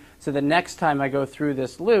one. So the next time I go through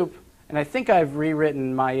this loop, and I think I've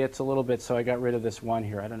rewritten my its a little bit, so I got rid of this 1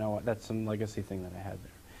 here. I don't know. That's some legacy thing that I had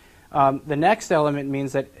there. The next element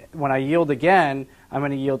means that when I yield again, I'm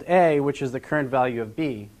going to yield A, which is the current value of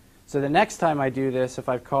B. So the next time I do this, if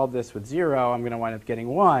I've called this with 0, I'm going to wind up getting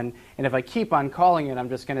 1. And if I keep on calling it, I'm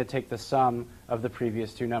just going to take the sum of the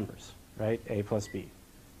previous 2 numbers, right? A plus B.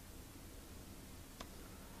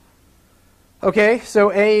 OK,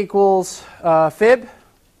 so A equals fib.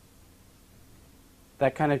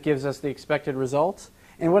 That kind of gives us the expected result.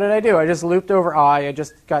 And what did I do? I just looped over I. I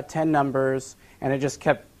just got 10 numbers, and I just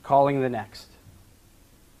kept calling the next.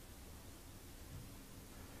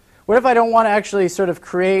 What if I don't want to actually sort of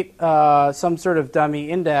create some sort of dummy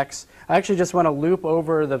index? I actually just want to loop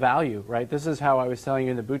over the value, right? This is how I was telling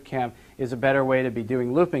you in the boot camp is a better way to be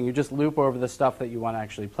doing looping. You just loop over the stuff that you want to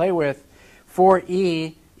actually play with. For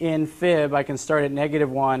E in fib, I can start at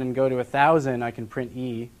 -1 and go to 1,000. I can print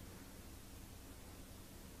E.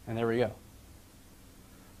 And there we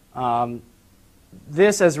go.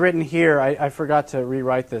 This, as written here, I forgot to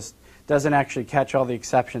rewrite this, doesn't actually catch all the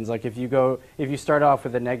exceptions. Like if you start off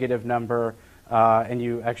with a negative number and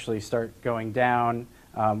you actually start going down,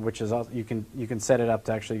 which is also, you can set it up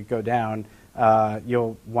to actually go down,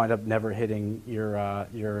 you'll wind up never hitting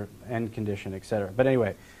your end condition, et cetera. But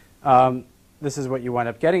anyway, this is what you wind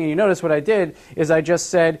up getting. And you notice what I did is I just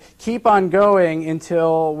said keep on going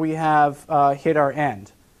until we have hit our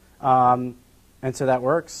end. And so that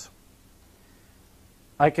works.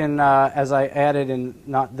 I can, as I added in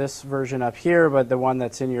not this version up here, but the one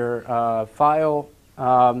that's in your file,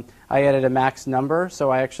 I added a max number.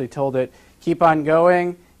 So I actually told it, keep on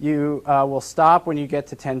going. You will stop when you get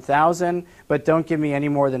to 10,000, but don't give me any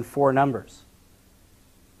more than 4 numbers.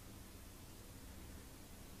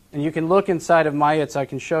 And you can look inside of myits. I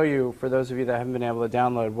can show you, for those of you that haven't been able to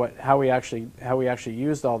download, how we actually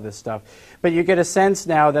used all this stuff. But you get a sense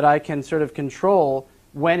now that I can sort of control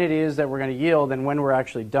when it is that we're going to yield and when we're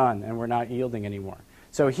actually done and we're not yielding anymore.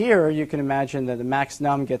 So here you can imagine that the max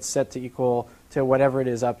num gets set to equal to whatever it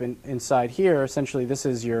is up inside here. Essentially, this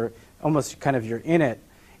is your almost kind of your init.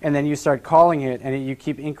 And then you start calling it, and you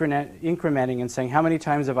keep incrementing and saying, how many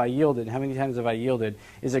times have I yielded? How many times have I yielded?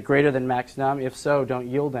 Is it greater than max num? If so, don't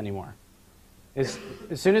yield anymore. As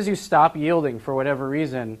soon as you stop yielding for whatever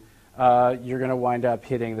reason, you're going to wind up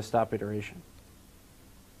hitting the stop iteration.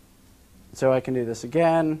 So I can do this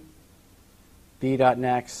again.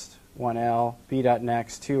 B.next, 1L,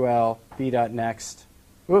 B.next, 2L, B.next.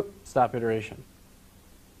 Whoop, stop iteration.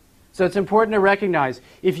 So it's important to recognize,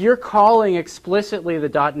 if you're calling explicitly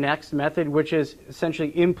the .next method, which is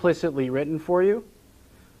essentially implicitly written for you,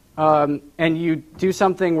 and you do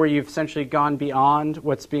something where you've essentially gone beyond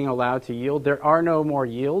what's being allowed to yield, there are no more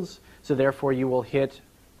yields, so therefore you will hit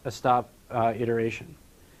a stop iteration.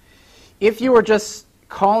 If you are just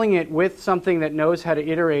calling it with something that knows how to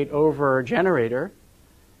iterate over a generator,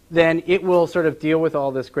 then it will sort of deal with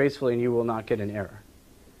all this gracefully and you will not get an error.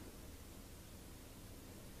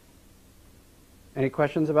 Any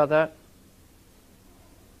questions about that?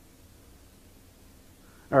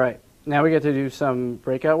 All right, now we get to do some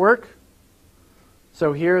breakout work.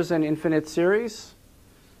 So here's an infinite series.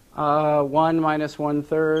 1 minus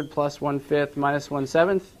 1/3 plus 1/5 minus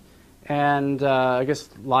 1/7. And I guess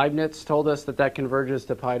Leibniz told us that that converges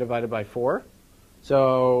to pi divided by 4.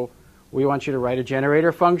 So we want you to write a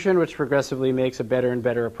generator function which progressively makes a better and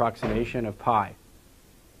better approximation of pi.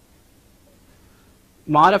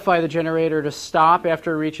 Modify the generator to stop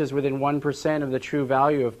after it reaches within 1% of the true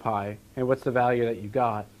value of pi. And what's the value that you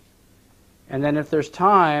got? And then if there's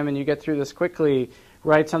time, and you get through this quickly,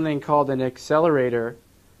 write something called an accelerator,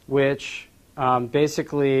 which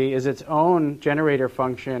basically is its own generator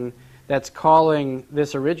function that's calling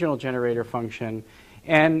this original generator function.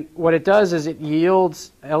 And what it does is it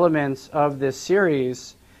yields elements of this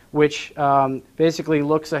series, which basically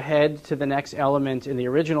looks ahead to the next element in the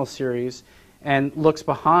original series and looks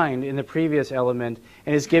behind in the previous element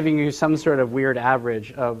and is giving you some sort of weird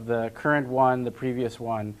average of the current one, the previous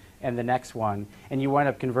one, and the next one. And you wind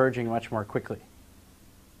up converging much more quickly.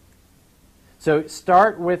 So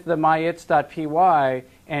start with the myits.py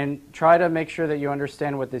and try to make sure that you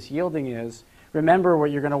understand what this yielding is. Remember,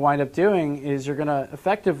 what you're going to wind up doing is you're going to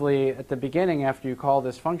effectively, at the beginning, after you call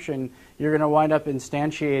this function, you're going to wind up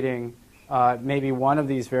instantiating maybe one of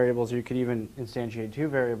these variables, or you could even instantiate two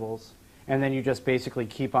variables, and then you just basically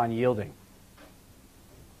keep on yielding.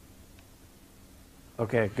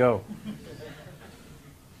 Okay, go.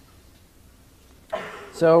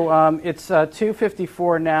 So it's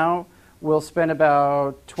 2:54 now. We'll spend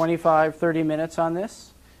about 25, 30 minutes on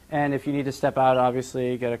this. And if you need to step out,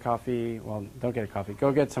 obviously, get a coffee. Well, don't get a coffee.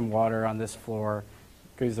 Go get some water on this floor.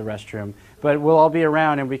 Go use the restroom. But we'll all be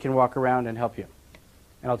around, and we can walk around and help you.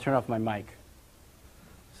 And I'll turn off my mic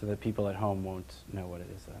so that people at home won't know what it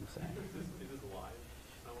is that I'm saying. Is this live?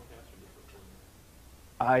 Simulcast or just recording?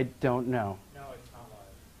 I don't know. No, it's not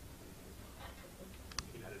live.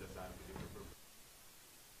 You can edit us out if you prefer.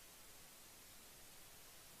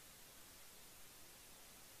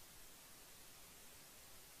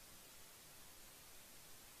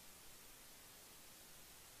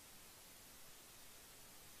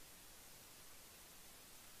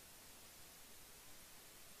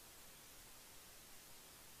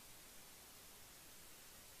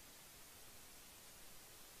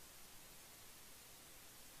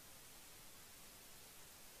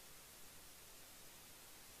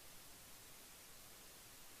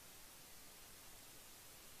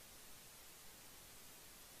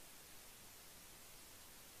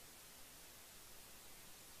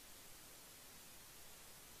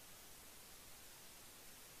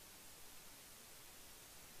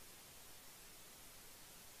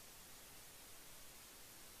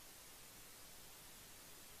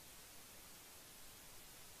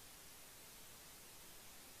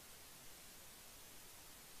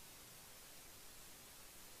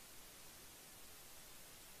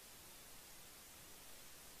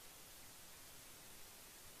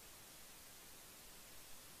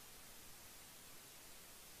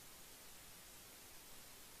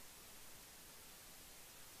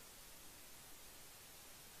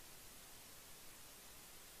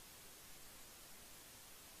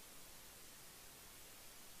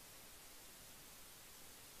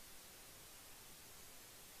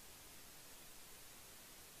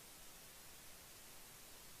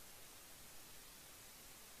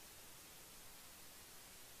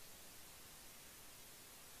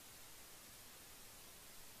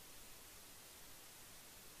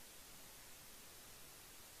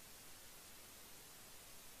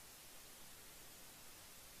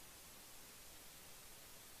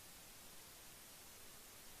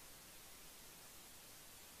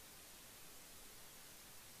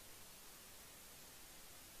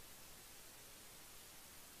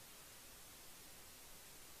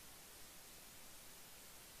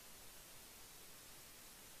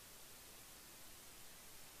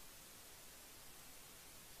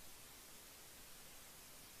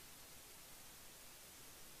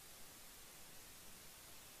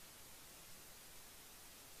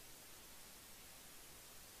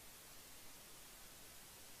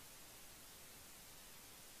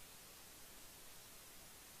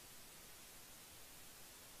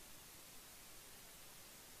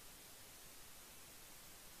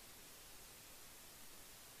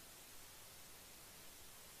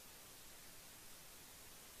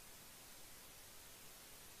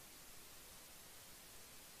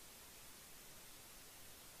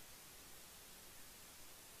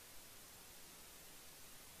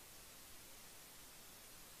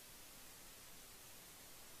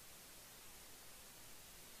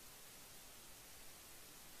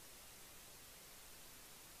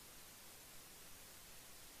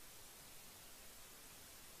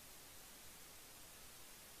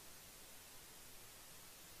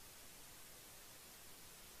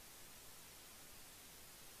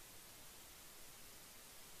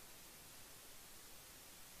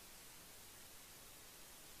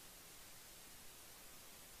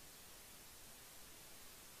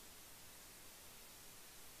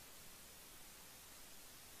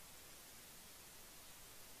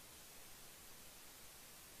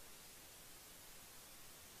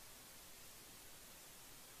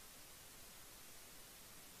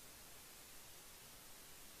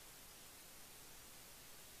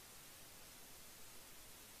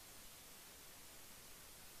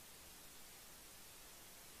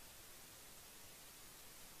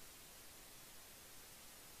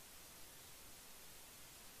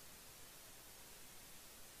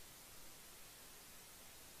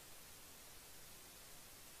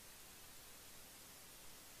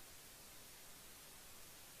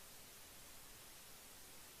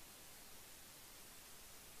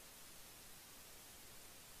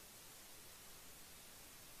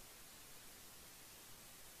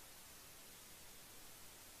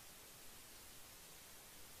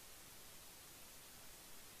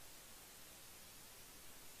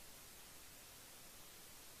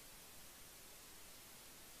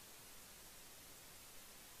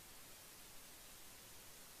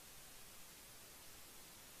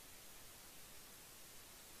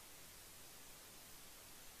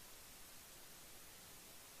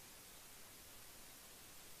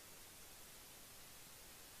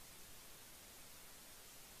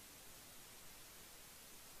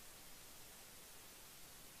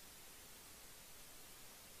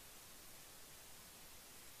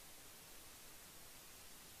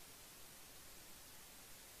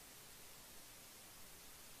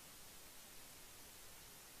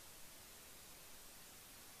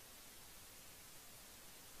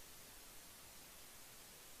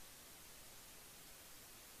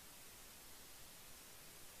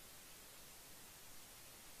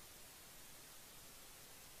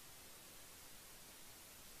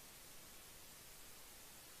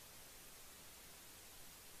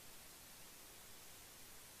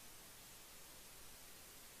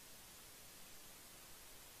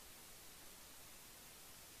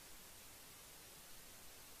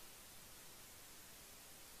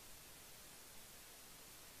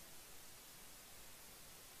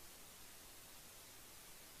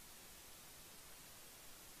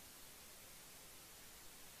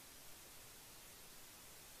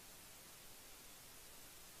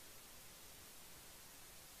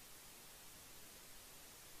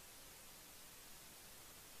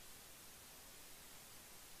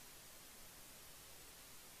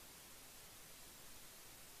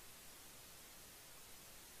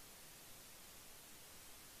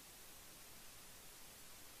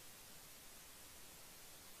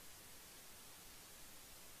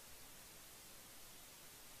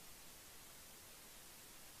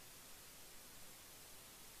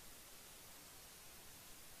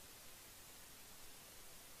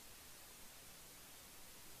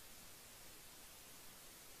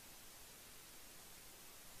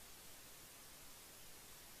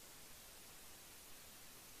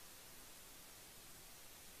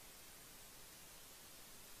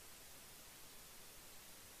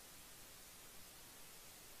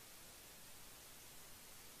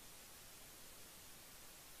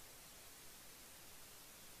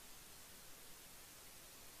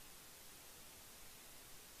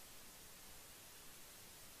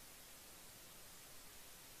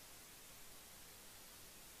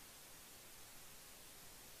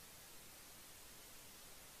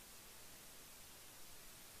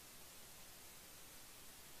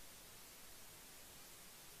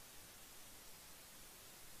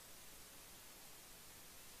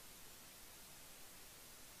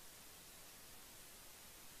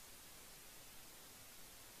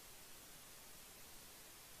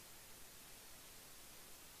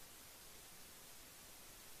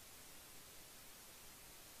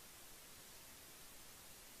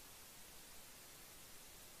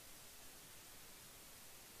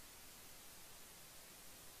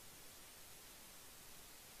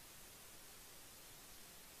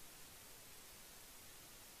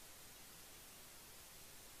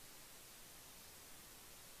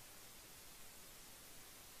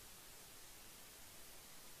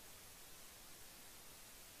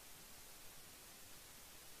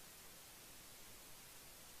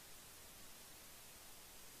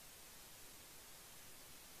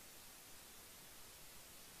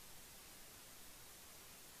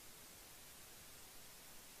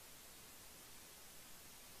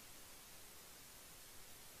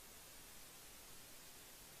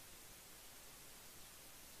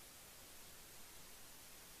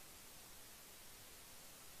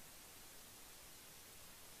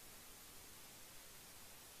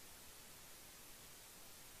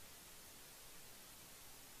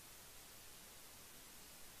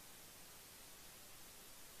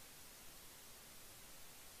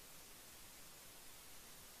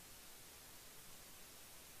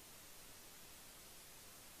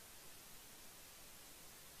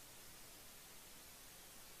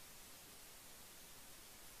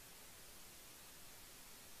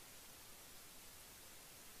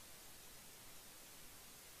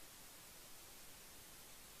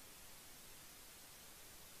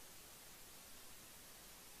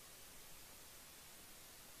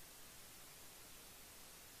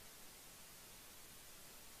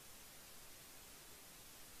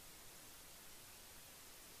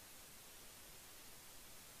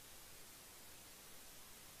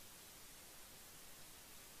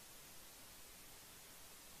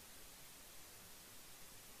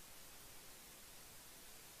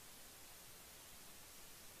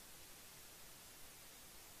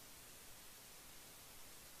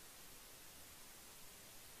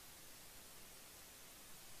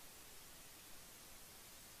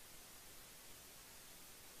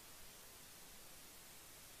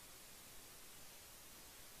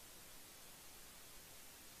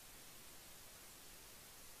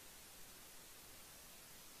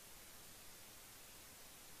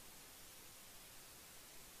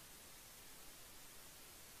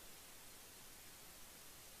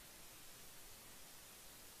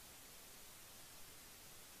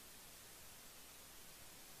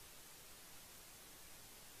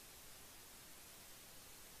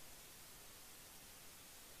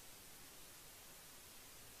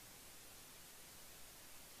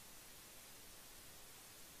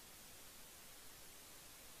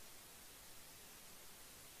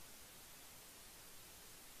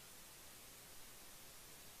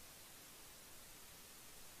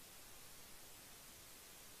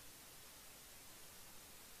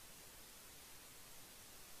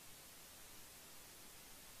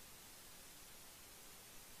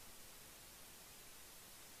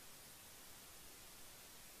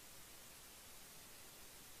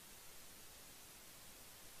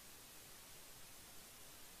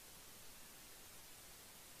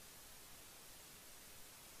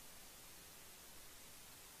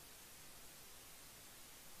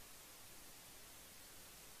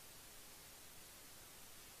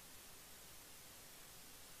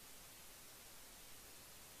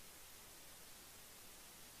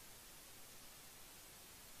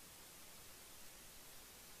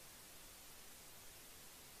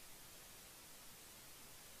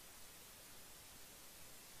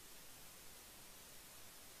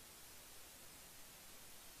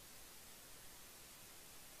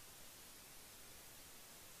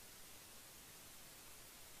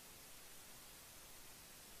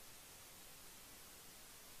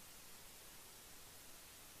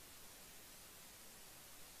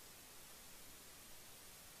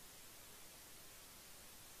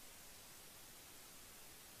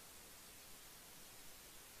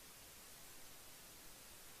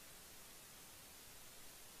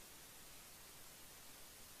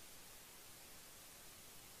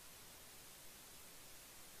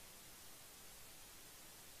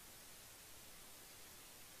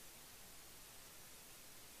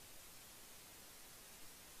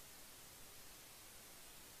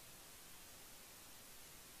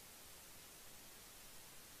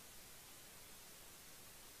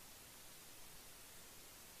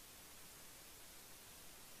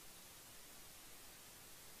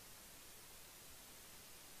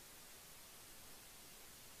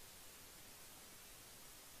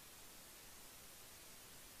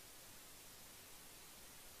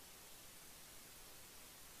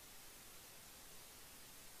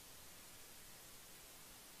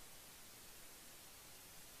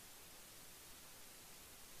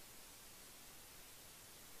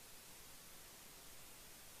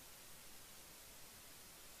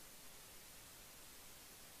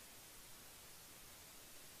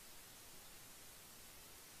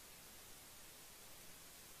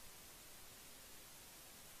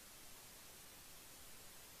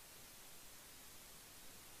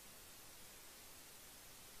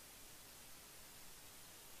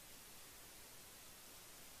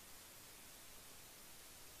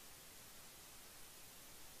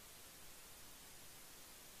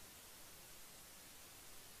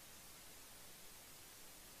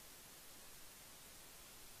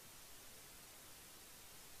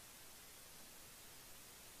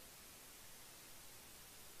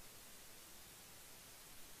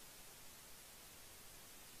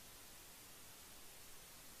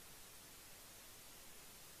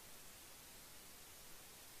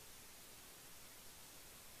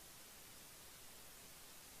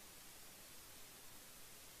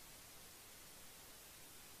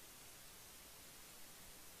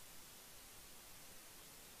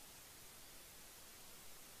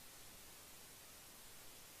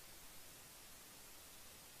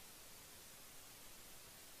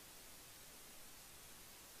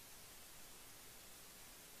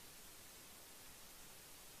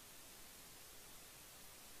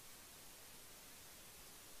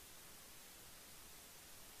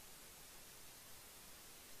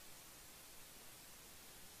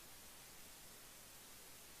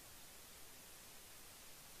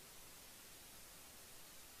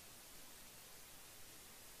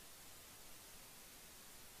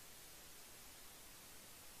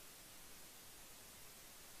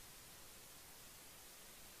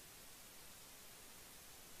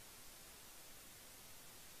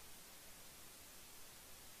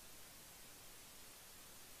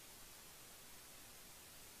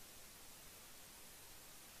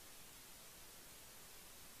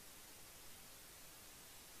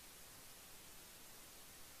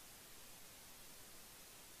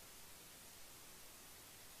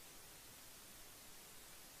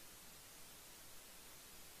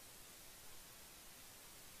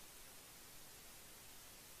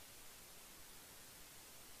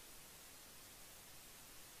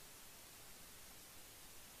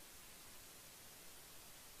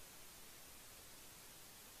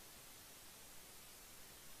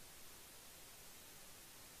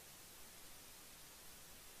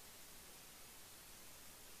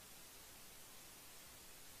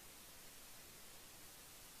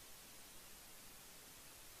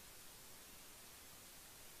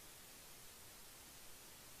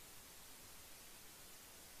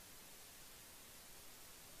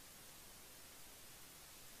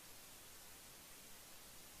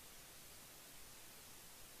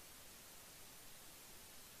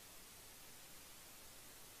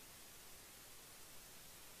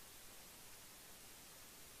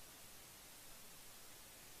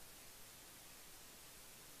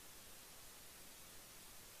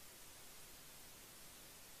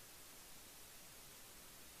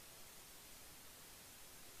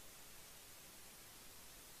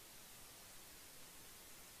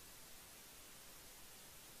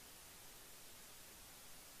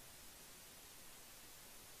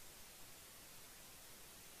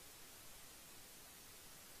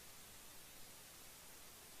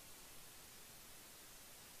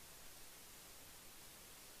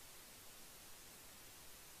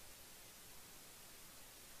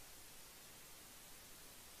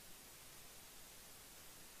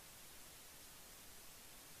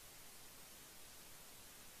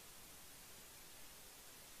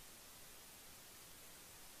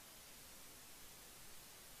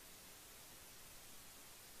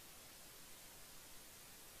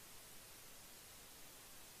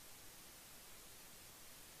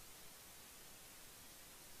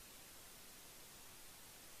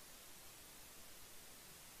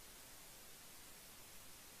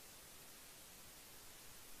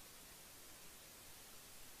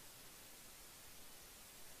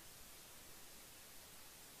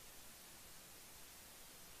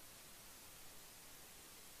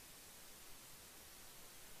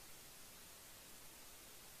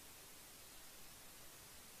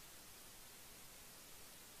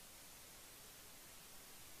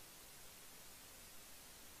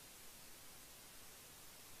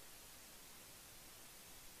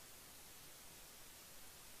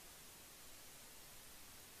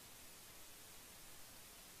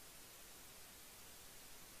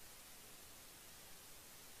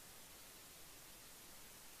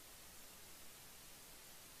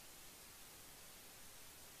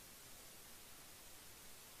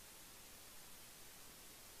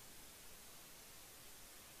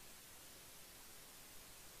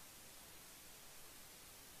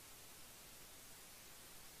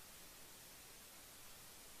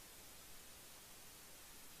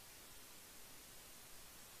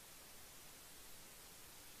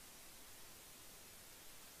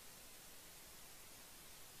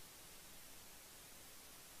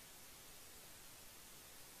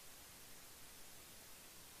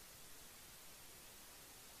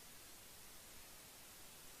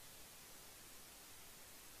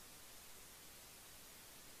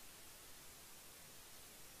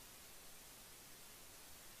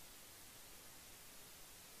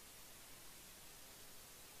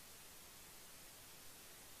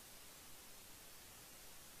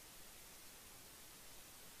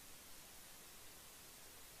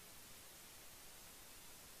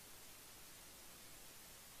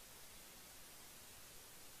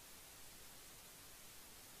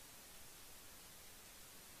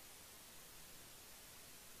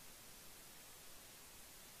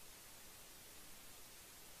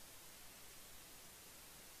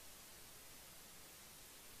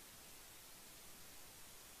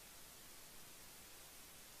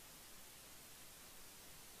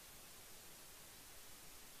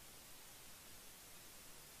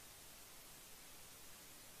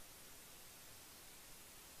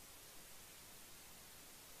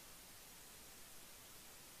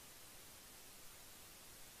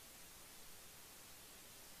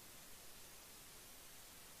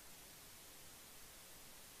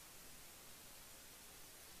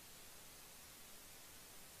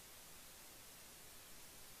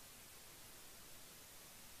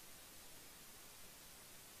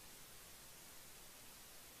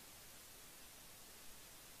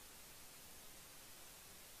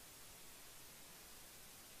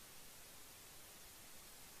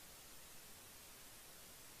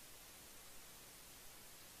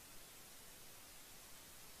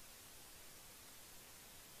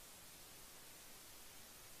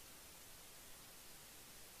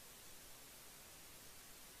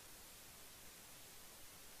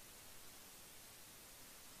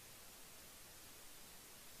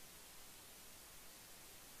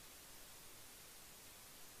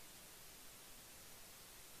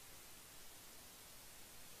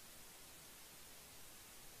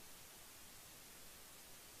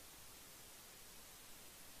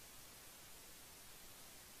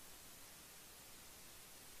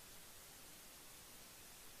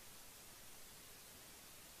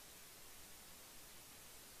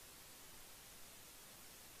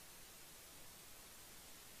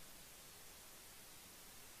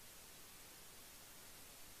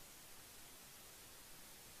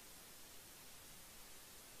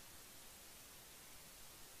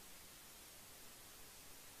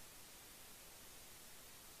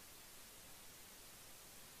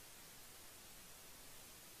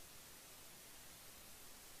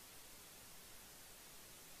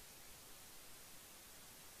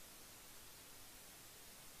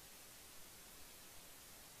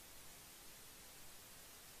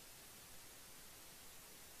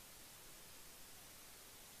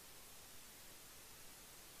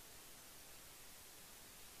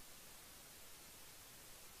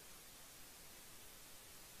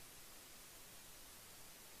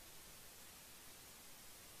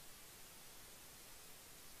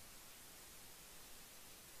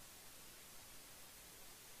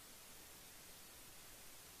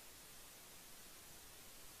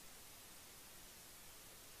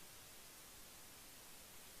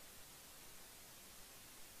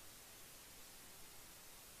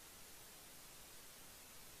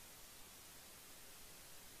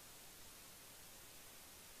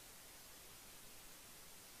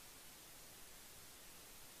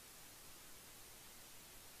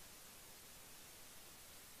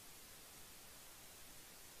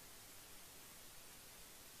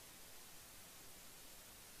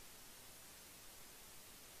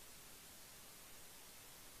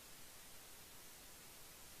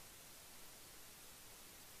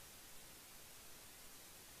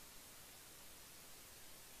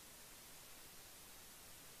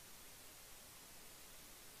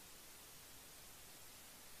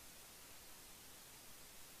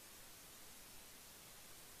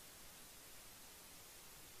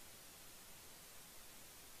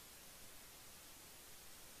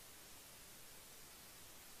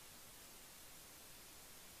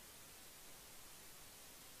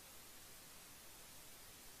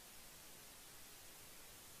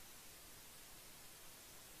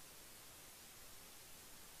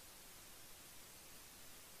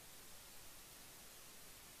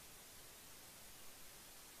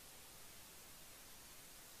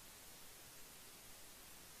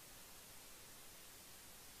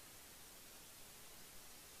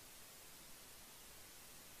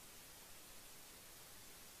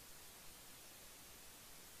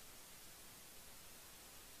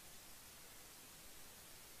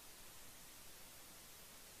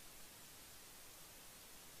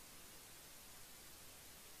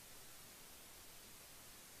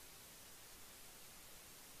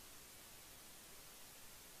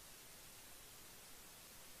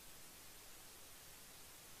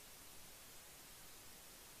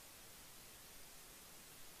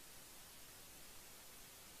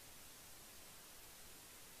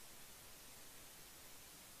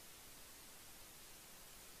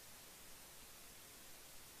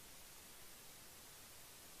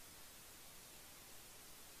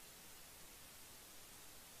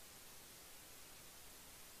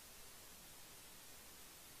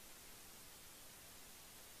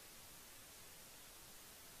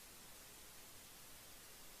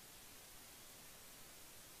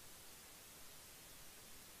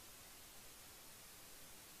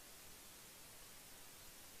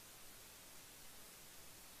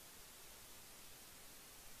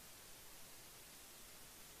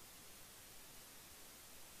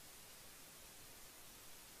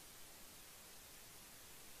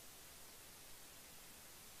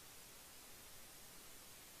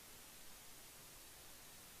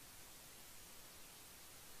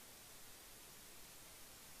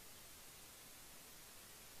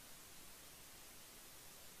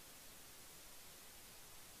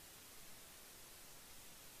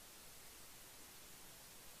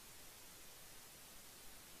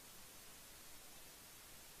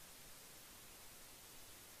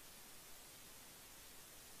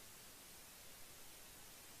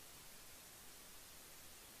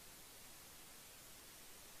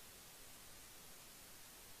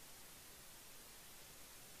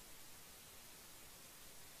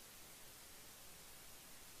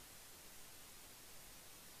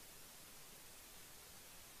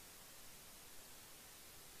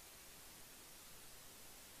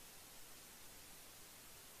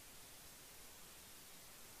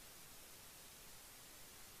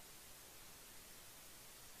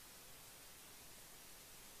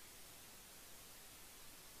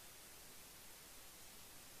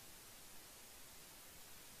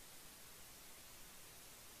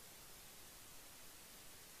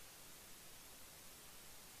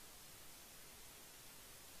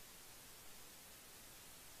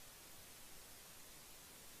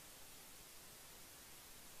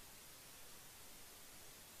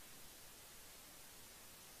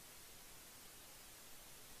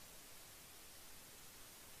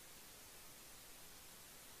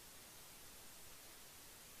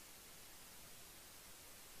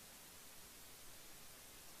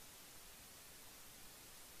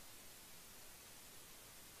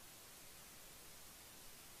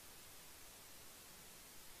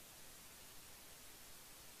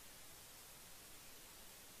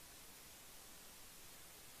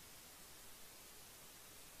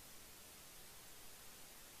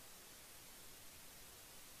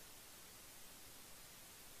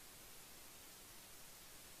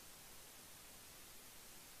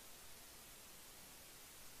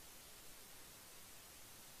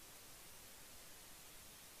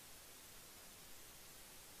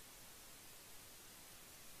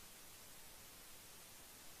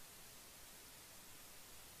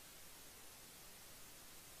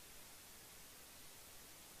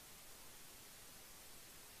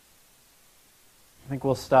 think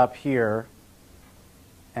we'll stop here,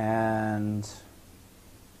 and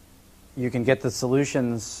you can get the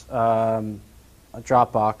solutions Dropbox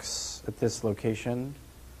at this location,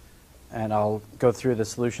 and I'll go through the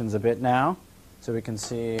solutions a bit now so we can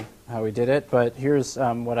see how we did it. But here's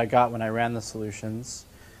what I got when I ran the solutions.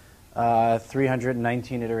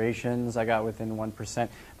 319 iterations I got within 1%.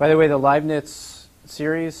 By the way, the Leibniz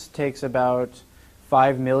series takes about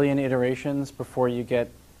 5 million iterations before you get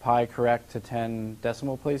pi correct to 10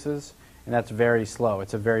 decimal places, and that's very slow.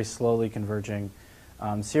 It's a very slowly converging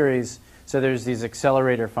series. So there's these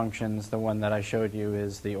accelerator functions. The one that I showed you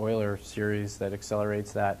is the Euler series that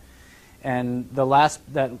accelerates that. And the last,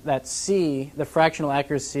 that C, the fractional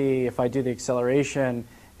accuracy, if I do the acceleration,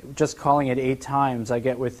 just calling it 8 times, I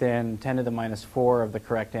get within 10 to the minus 4 of the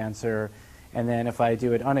correct answer. And then if I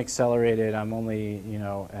do it unaccelerated, I'm only,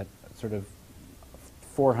 at sort of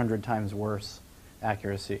 400 times worse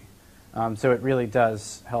accuracy. So it really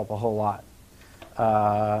does help a whole lot.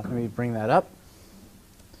 Let me bring that up,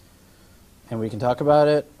 and we can talk about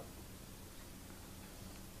it.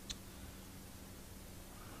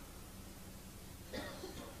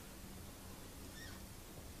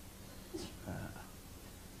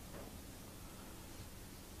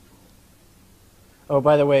 Oh,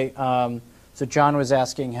 by the way, so John was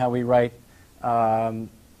asking how we write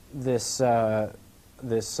this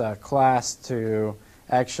class to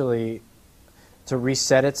actually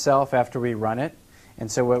reset itself after we run it.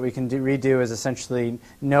 And so what we can redo is essentially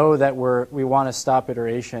know that we want to stop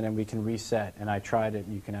iteration, and we can reset. And I tried it.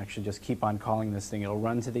 You can actually just keep on calling this thing. It'll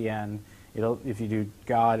run to the end. If you do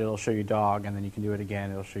God, it'll show you dog, and then you can do it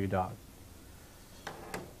again. It'll show you dog.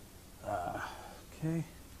 Okay.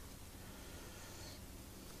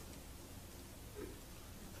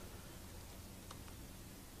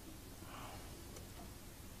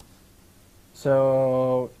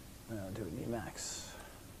 So I'll do an Emacs.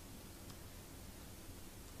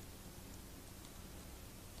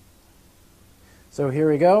 So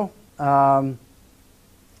here we go. I'm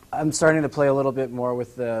starting to play a little bit more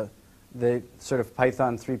with the sort of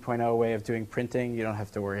Python 3.0 way of doing printing. You don't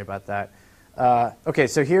have to worry about that. Okay,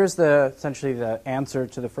 so here's essentially the answer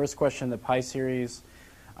to the first question, the pi series.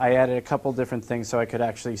 I added a couple different things so I could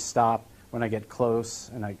actually stop when I get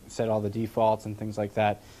close, and I set all the defaults and things like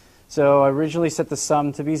that. So I originally set the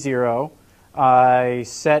sum to be 0. I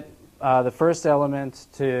set the first element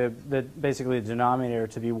to basically the denominator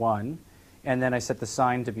to be 1, and then I set the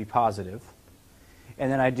sign to be positive. And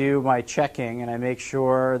then I do my checking, and I make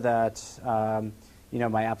sure that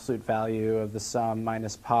my absolute value of the sum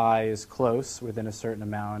minus pi is close within a certain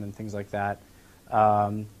amount and things like that.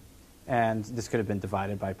 And this could have been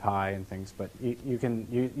divided by pi and things, but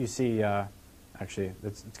you see. Actually,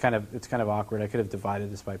 it's kind of awkward. I could have divided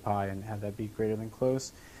this by pi and have that be greater than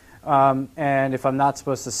close. And if I'm not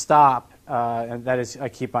supposed to stop, and that is, I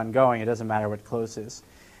keep on going. It doesn't matter what close is.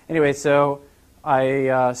 Anyway, so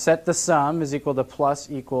I set the sum is equal to plus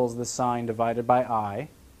equals the sign divided by I,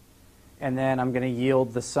 and then I'm going to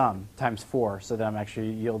yield the sum times 4, so that I'm actually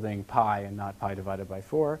yielding pi and not pi divided by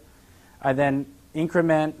 4. I then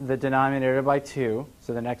increment the denominator by 2,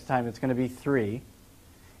 so the next time it's going to be 3.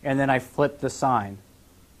 And then I flip the sign.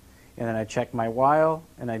 And then I check my while,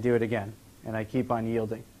 and I do it again. And I keep on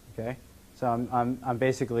yielding. Okay? So I'm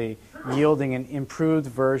basically yielding an improved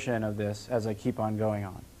version of this as I keep on going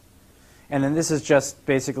on. And then this is just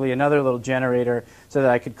basically another little generator so that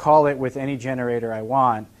I could call it with any generator I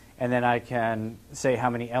want, and then I can say how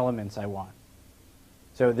many elements I want.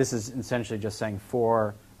 So this is essentially just saying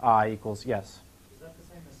for I equals, yes? Is that the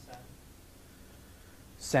same as send?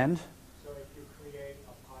 Send? So if you create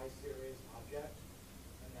a pi series object,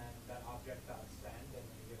 and then that object .send, and then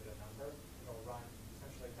you give it a number, it'll run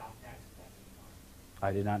essentially .next at any time.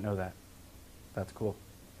 I did not know that. That's cool.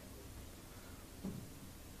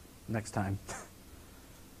 Next time.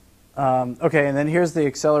 Okay, and then here's the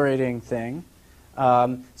accelerating thing.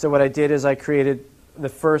 So what I did is I created the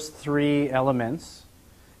first 3 elements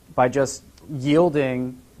by just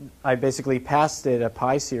yielding. I basically passed it a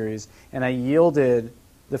pi series, and I yielded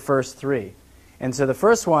the first 3. And so the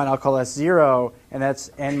first one I'll call S0, and that's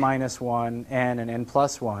n minus 1, n, and n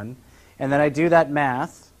plus 1. And then I do that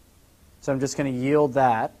math. So I'm just going to yield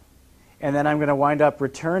that. And then I'm going to wind up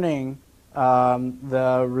returning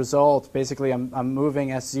the result. Basically, I'm moving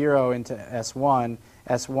S0 into S1,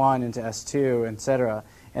 S1 into S2, etc.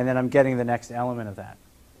 And then I'm getting the next element of that.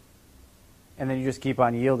 And then you just keep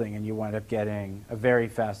on yielding, and you wind up getting a very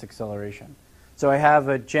fast acceleration. So I have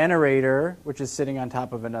a generator, which is sitting on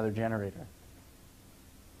top of another generator.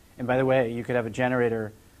 And by the way, you could have a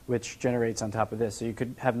generator which generates on top of this. So you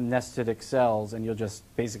could have nested excels, and you'll just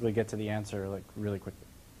basically get to the answer like really quickly.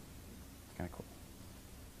 It's kind of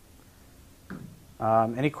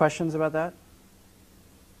cool. Any questions about that?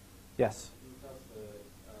 Yes.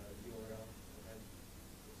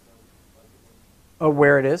 Oh,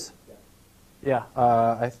 where it is? Yeah,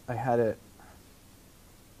 I had it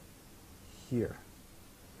here.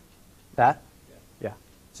 That? Yeah.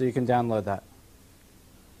 So you can download that.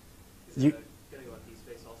 Is it going to go on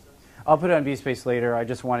DSpace also? I'll put it on BSpace later. I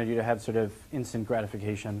just wanted you to have sort of instant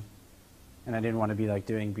gratification, and I didn't want to be like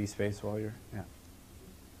doing BSpace while you're, yeah.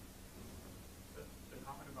 The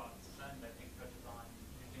comment about send, I think, touches on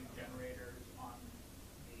using generators on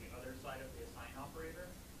the other side of the assign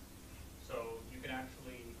operator. So you can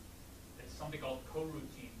actually, it's something called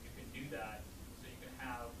coroutine. You can do that. So you can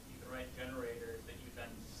write generators that you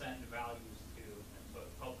then send values to. And so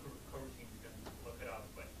it's called coroutine. You can look it up.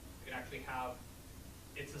 But you can actually have,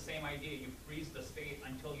 it's the same idea. You freeze the state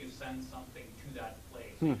until you send something to that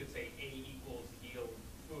place. So you could say A equals yield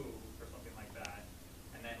foo or something like that.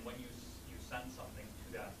 And then when you send something to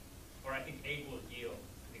that, or I think A equals yield.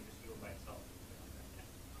 I think just yield by itself.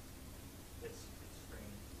 It's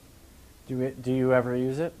strange. Do you ever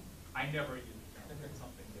use it? I never use it. It's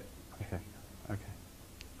something that. Okay. Okay.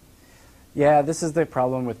 Yeah, this is the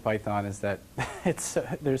problem with Python is that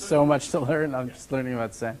there's so much to learn. I'm just learning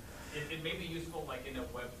about send. It may be useful like in a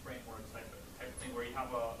web framework type of thing where you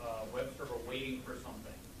have a web server waiting for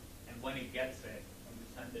something, and when it gets it, when you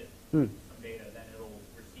send it some data, then it'll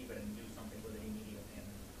receive it and do something with it immediately and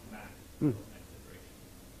then come back to the next iteration.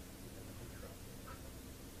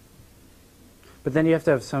 But then you have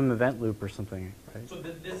to have some event loop or something, right? So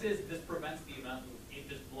this prevents the event loop. It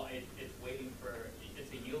just it's waiting for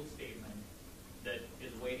it's a yield statement that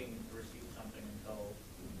is waiting to receive something until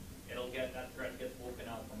that thread gets woken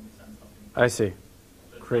up when we send something. I see.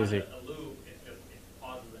 So it's Crazy. not a loop. It's just it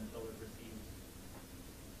pauses until it receives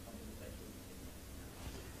something that's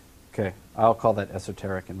actually. Okay, I'll call that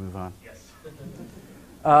esoteric and move on. Yes.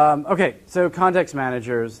 Okay, so context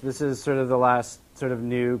managers. This is sort of the last sort of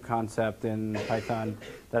new concept in Python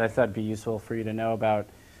that I thought would be useful for you to know about.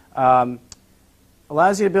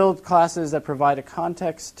 Allows you to build classes that provide a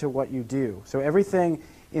context to what you do. So everything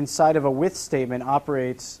inside of a with statement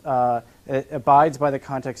operates, it abides by the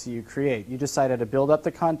context that you create. You decide how to build up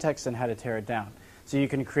the context and how to tear it down. So you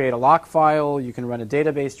can create a lock file, you can run a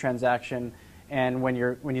database transaction, and when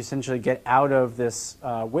you essentially get out of this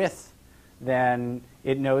with, then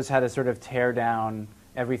it knows how to sort of tear down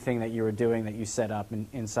everything that you were doing that you set up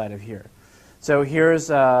inside of here. So here's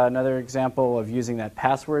another example of using that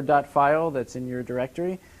password.file that's in your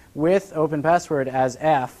directory with open password as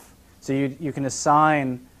F. So you can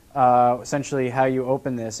assign essentially how you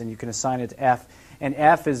open this, and you can assign it to F. And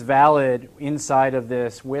F is valid inside of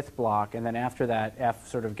this with block, and then after that, F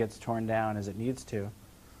sort of gets torn down as it needs to.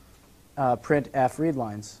 Print F read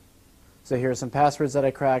lines. So here are some passwords that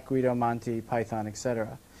I cracked: Guido, Monty, Python,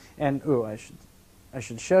 etc. And I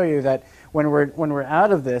should show you that when we're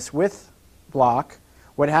out of this with block,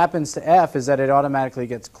 what happens to F is that it automatically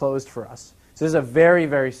gets closed for us. So this is a very,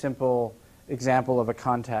 very simple example of a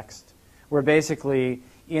context where basically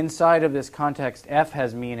inside of this context F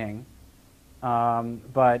has meaning,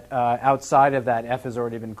 but outside of that F has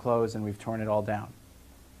already been closed and we've torn it all down.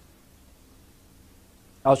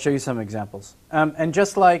 I'll show you some examples. And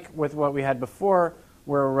just like with what we had before,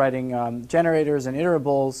 where we're writing generators and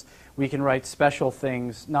iterables, we can write special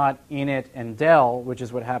things, not init and del, which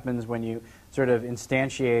is what happens when you sort of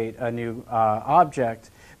instantiate a new object.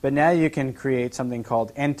 But now you can create something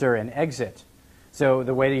called enter and exit. So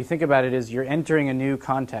the way that you think about it is you're entering a new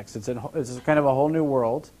context. It's kind of a whole new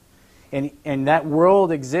world. And that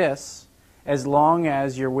world exists as long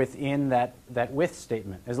as you're within that with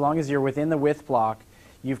statement. As long as you're within the with block,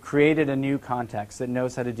 you've created a new context that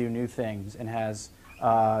knows how to do new things and has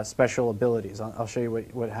special abilities. I'll show you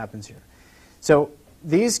what happens here. So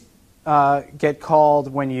these get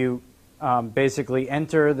called when you basically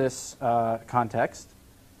enter this context.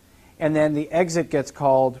 And then the exit gets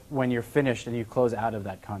called when you're finished and you close out of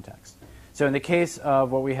that context. So in the case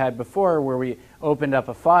of what we had before, where we opened up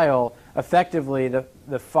a file, effectively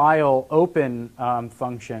the file open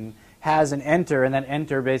function has an enter, and that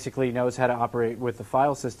enter basically knows how to operate with the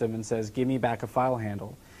file system and says, give me back a file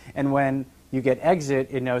handle. And when you get exit,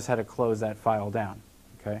 it knows how to close that file down.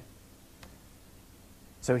 Okay.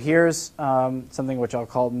 So here's something which I'll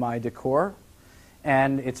call my decor.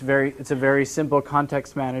 And it's a very simple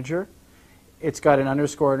context manager. It's got an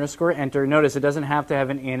underscore enter. Notice it doesn't have to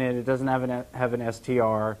have an init. It doesn't have an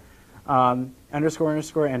str.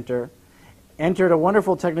 Underscore enter. entered a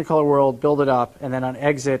wonderful Technicolor world, build it up, and then on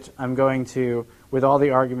exit, I'm going to, with all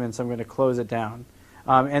the arguments, I'm going to close it down.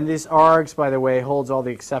 And this args, by the way, holds all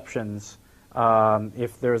the exceptions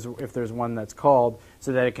if there's one that's called,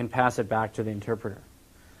 so that it can pass it back to the interpreter.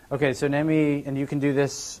 Okay, so and you can do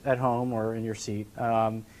this at home or in your seat.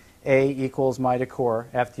 A equals my decor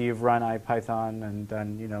after you've run IPython and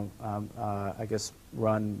done, I guess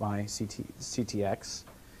run my CTX.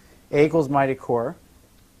 A equals my decor.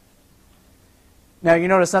 Now you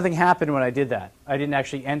notice nothing happened when I did that. I didn't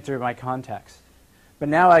actually enter my context. But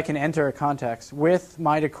now I can enter a context with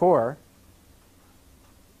my decor,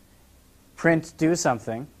 print do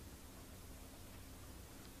something,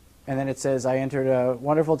 and then it says I entered a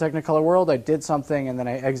wonderful Technicolor world, I did something, and then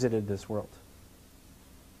I exited this world.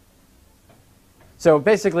 So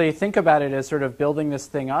basically, think about it as sort of building this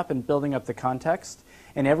thing up and building up the context,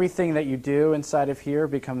 and everything that you do inside of here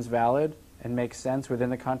becomes valid and makes sense within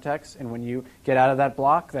the context, and when you get out of that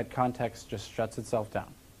block, that context just shuts itself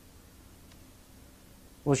down.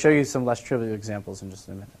 We'll show you some less trivial examples in just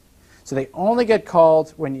a minute. So they only get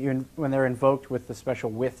called when they're invoked with the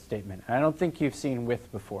special with statement. And I don't think you've seen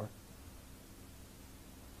with before.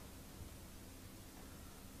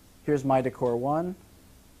 Here's my decor 1.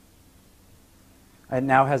 It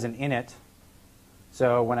now has an init.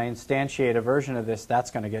 So when I instantiate a version of this,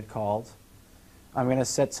 that's going to get called. I'm going to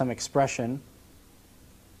set some expression.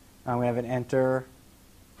 I'm going to have an enter.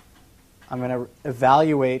 I'm going to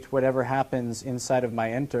evaluate whatever happens inside of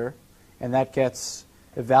my enter, and that gets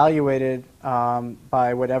evaluated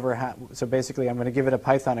by whatever so basically I'm going to give it a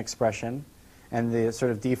Python expression, and the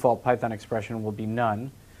sort of default Python expression will be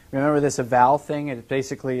none. Remember this eval thing? It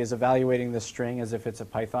basically is evaluating the string as if it's a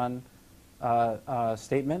Python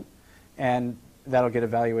statement, and that'll get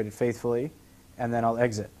evaluated faithfully, and then I'll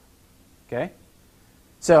exit. Okay?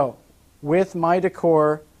 So with my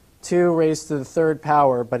decor 2 raised to the 3rd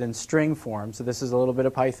power, but in string form, so this is a little bit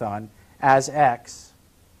of Python, as x,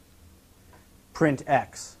 print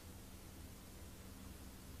x.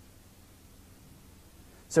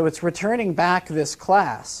 So it's returning back this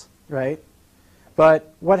class, right?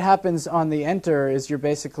 But what happens on the enter is you're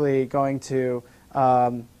basically going to,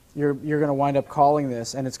 you're going to wind up calling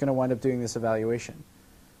this, and it's going to wind up doing this evaluation.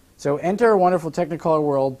 So enter a wonderful Technicolor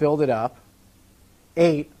world, build it up.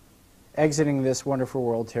 8, exiting this wonderful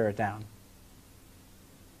world, tear it down.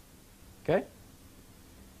 Okay?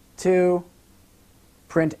 2,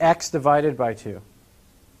 print x divided by 2.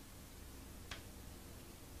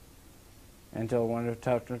 Enter a wonderful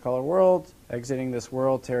Technicolor world, exiting this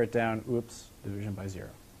world, tear it down, oops, division by 0.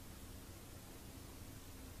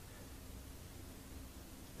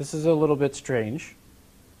 This is a little bit strange,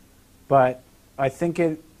 but I think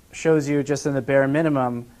it shows you just in the bare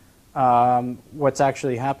minimum what's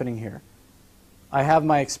actually happening here. I have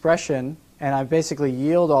my expression, and I basically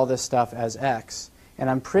yield all this stuff as x, and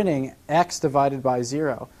I'm printing x divided by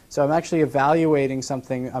 0. So I'm actually evaluating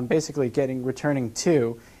something. I'm basically returning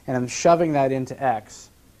 2, and I'm shoving that into x,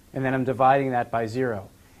 and then I'm dividing that by 0.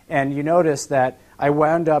 And you notice that I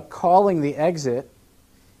wound up calling the exit,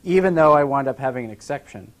 even though I wound up having an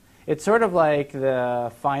exception. It's sort of like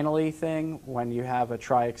the finally thing when you have a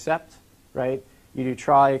try except, right? You do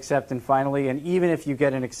try, except, and finally, and even if you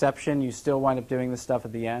get an exception, you still wind up doing the stuff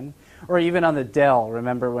at the end. Or even on the del,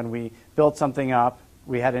 remember when we built something up,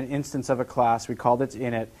 we had an instance of a class, we called its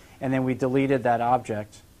init, and then we deleted that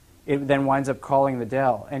object. It then winds up calling the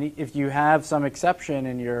del. And if you have some exception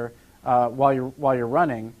in your, while you're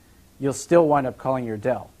running, you'll still wind up calling your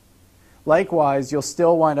del. Likewise, you'll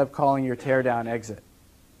still wind up calling your teardown exit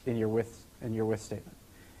in your with statement.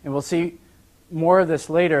 And we'll see more of this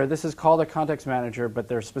later. This is called a context manager, but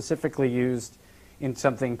they're specifically used in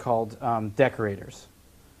something called decorators.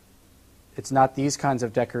 It's not these kinds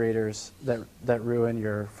of decorators that ruin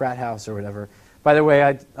your frat house or whatever. By the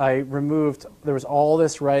way, I removed, there was all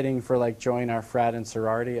this writing for like join our frat and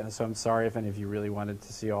sorority, so I'm sorry if any of you really wanted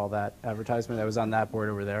to see all that advertisement that was on that board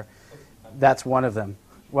over there. That's one of them.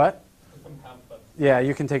 What? Some pamphlets. Yeah,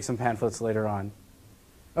 you can take some pamphlets later on.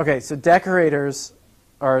 Okay, so decorators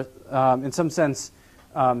are, in some sense,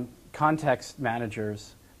 context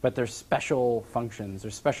managers, but they're special functions.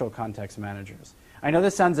 They're special context managers. I know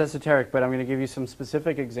this sounds esoteric, but I'm going to give you some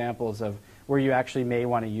specific examples of where you actually may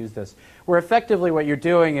want to use this. Where effectively what you're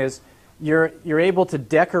doing is you're able to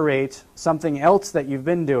decorate something else that you've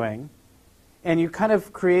been doing, and you kind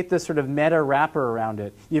of create this sort of meta wrapper around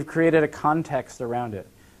it. You've created a context around it.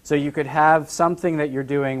 So you could have something that you're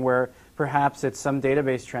doing where perhaps it's some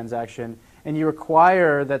database transaction, and you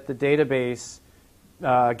require that the database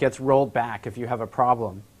gets rolled back if you have a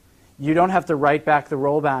problem. You don't have to write back the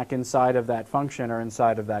rollback inside of that function or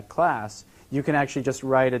inside of that class. you can actually just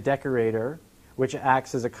write a decorator which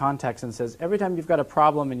acts as a context and says, every time you've got a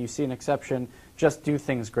problem and you see an exception, just do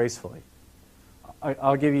things gracefully.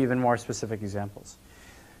 I'll give you even more specific examples.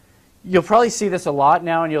 You'll probably see this a lot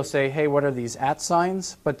now, and you'll say, hey, what are these @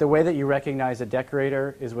 signs? But the way that you recognize a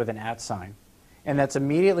decorator is with an @ sign. And that's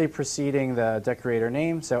immediately preceding the decorator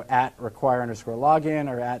name, so @require_login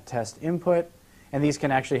or @test_input. And these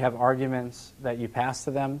can actually have arguments that you pass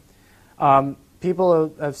to them.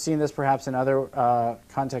 People have seen this perhaps in other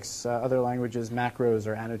contexts, other languages, macros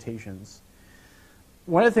or annotations.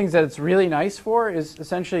 One of the things that it's really nice for is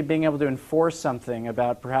essentially being able to enforce something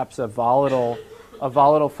about perhaps a volatile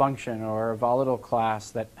function or a volatile class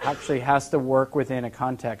that actually has to work within a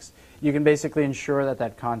context. You can basically ensure that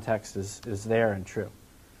that context is there and true.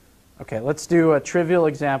 Okay, let's do a trivial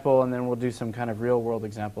example, and then we'll do some kind of real-world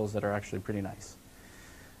examples that are actually pretty nice.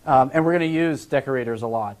 And we're going to use decorators a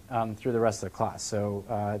lot through the rest of the class, so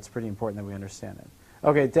it's pretty important that we understand it.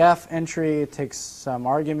 Okay, def entry takes some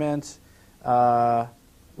argument.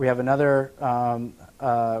 We have another,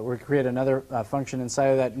 we create another function inside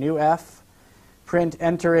of that, new f, print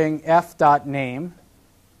entering f.name.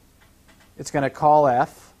 It's going to call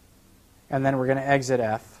f, and then we're going to exit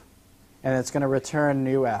f, and it's going to return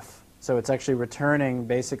new f. So it's actually returning,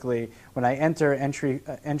 basically, when I enter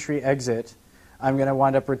entry exit, I'm going to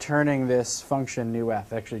wind up returning this function new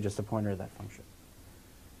f, actually just a pointer of that function.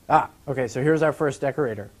 Okay, so here's our first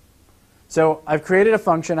decorator. So I've created a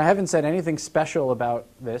function. I haven't said anything special about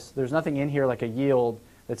this. There's nothing in here like a yield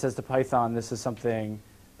that says to Python this is something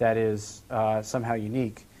that is somehow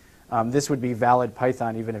unique. This would be valid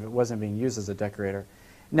Python even if it wasn't being used as a decorator.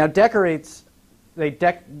 Now decorators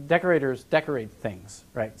decorate things,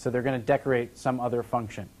 right? So they're going to decorate some other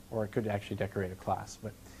function, or it could actually decorate a class.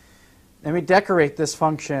 But let me decorate this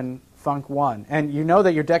function, func1. And you know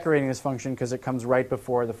that you're decorating this function because it comes right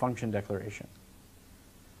before the function declaration.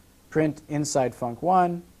 Print inside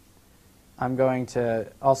func1. I'm going to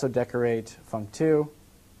also decorate func2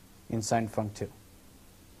 inside func2.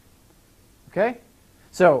 Okay?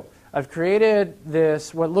 So I've created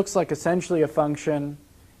this, what looks like essentially a function.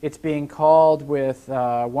 It's being called with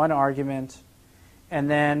one argument. And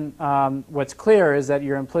then what's clear is that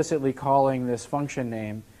you're implicitly calling this function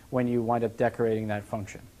name when you wind up decorating that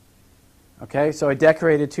function. Okay? So I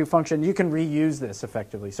decorated two functions. You can reuse this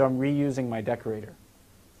effectively. So I'm reusing my decorator.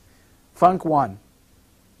 Func1.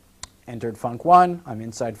 Entered func1. I'm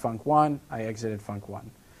inside func1. I exited func1.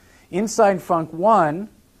 Inside func1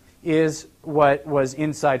 is what was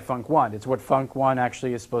inside func1. It's what func1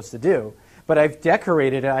 actually is supposed to do. But I've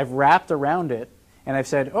decorated it. I've wrapped around it. And I've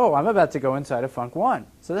said, oh, I'm about to go inside of func1.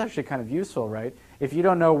 So that's actually kind of useful, right? If you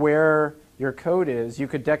don't know where your code is, you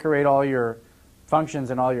could decorate all your functions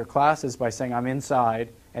and all your classes by saying I'm inside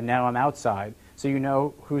and now I'm outside. So you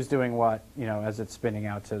know who's doing what, as it's spinning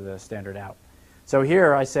out to the standard out. So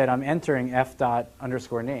here I said I'm entering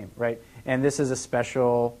f._name, right? And this is a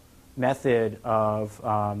special method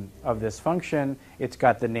of this function. It's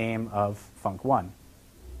got the name of func1.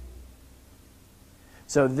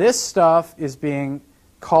 So this stuff is being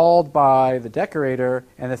called by the decorator,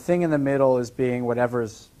 and the thing in the middle is being whatever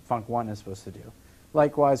func1 is supposed to do.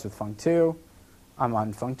 Likewise with func2, I'm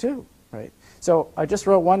on func2, right? So I just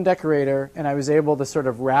wrote one decorator, and I was able to sort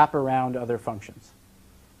of wrap around other functions.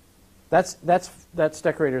 That's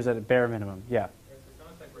decorators at a bare minimum, yeah. It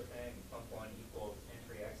sounds like we're saying func1 equals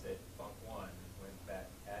entry exit func1 with that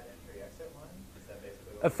add entry exit line. Is that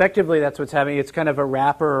basically what Effectively, that's what's happening. It's kind of a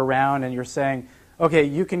wrapper around, and you're saying, okay,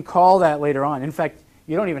 you can call that later on. In fact,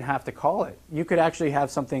 you don't even have to call it. You could actually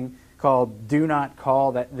have something called do not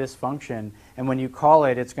call this function, and when you call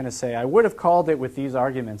it, it's going to say, I would have called it with these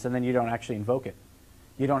arguments, and then you don't actually invoke it.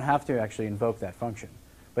 You don't have to actually invoke that function.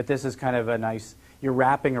 But this is kind of a nice, you're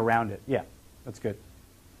wrapping around it. Yeah, that's good.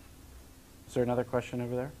 Is there another question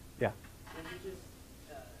over there? Yeah. When you just,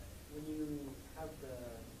 when you have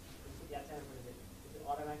the at time, does it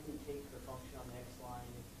automatically take the function on the next line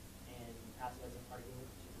and pass it as an argument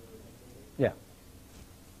to the next line? Yeah.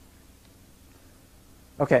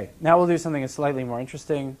 Okay, now we'll do something that's slightly more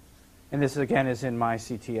interesting. And this, again, is in my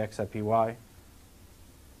ctx.py.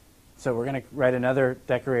 So we're going to write another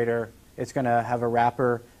decorator. It's going to have a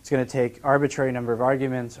wrapper. It's going to take arbitrary number of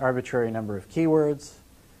arguments, arbitrary number of keywords.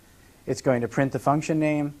 It's going to print the function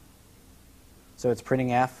name. So it's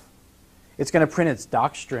printing f. It's going to print its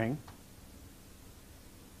doc string.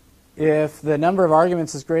 If the number of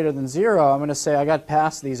arguments is greater than 0, I'm going to say I got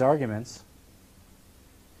past these arguments.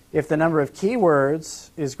 If the number of keywords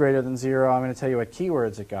is greater than 0, I'm going to tell you what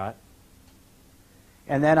keywords it got.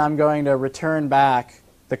 And then I'm going to return back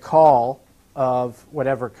the call of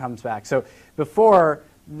whatever comes back. So before,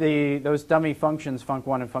 those dummy functions,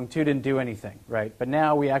 func1 and func2, didn't do anything, right? But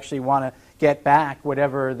now we actually want to get back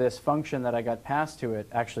whatever this function that I got passed to it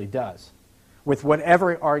actually does, with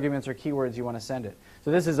whatever arguments or keywords you want to send it.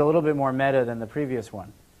 So this is a little bit more meta than the previous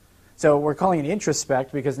one. So we're calling it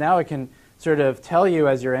introspect because now it can sort of tell you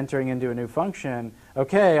as you're entering into a new function,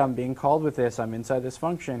 okay, I'm being called with this, I'm inside this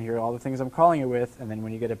function, here are all the things I'm calling it with, and then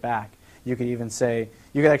when you get it back, you could even say,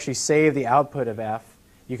 you could actually save the output of f,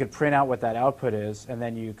 you could print out what that output is, and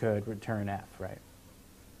then you could return f, right?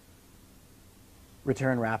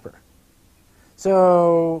 Return wrapper.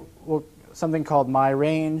 So something called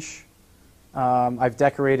myRange. I've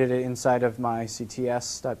decorated it inside of my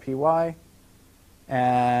cts.py,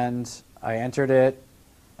 and I entered it,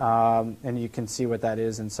 and you can see what that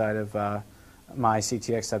is inside of my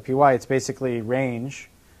ctx.py. It's basically range.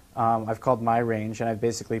 I've called myRange, and I've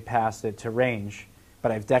basically passed it to range,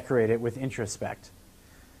 but I've decorated it with introspect.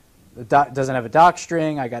 It doesn't have a doc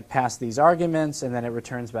string. I got past these arguments, and then it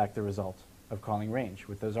returns back the result of calling range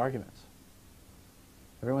with those arguments.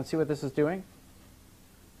 Everyone see what this is doing?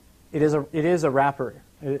 It is a wrapper.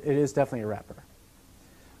 It is definitely a wrapper.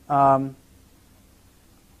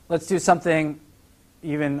 Let's do something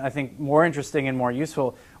even, I think, more interesting and more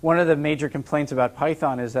useful. One of the major complaints about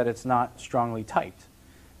Python is that it's not strongly typed.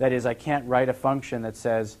 That is, I can't write a function that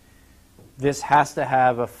says, this has to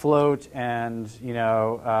have a float and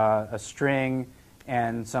a string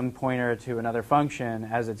and some pointer to another function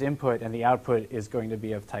as its input, and the output is going to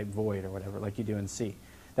be of type void or whatever, like you do in C.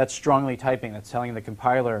 That's strongly typing. That's telling the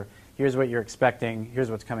compiler, here's what you're expecting, here's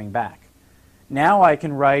what's coming back. Now I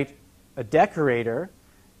can write a decorator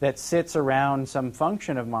that sits around some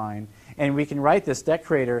function of mine, and we can write this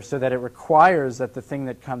decorator so that it requires that the thing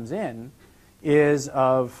that comes in is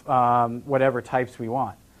of whatever types we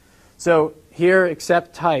want. So here,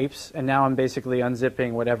 accept types, and now I'm basically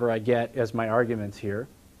unzipping whatever I get as my arguments here.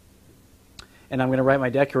 And I'm going to write my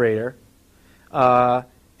decorator.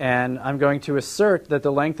 And I'm going to assert that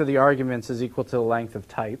the length of the arguments is equal to the length of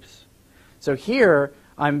types. So here,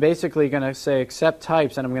 I'm basically going to say accept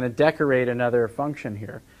types, and I'm going to decorate another function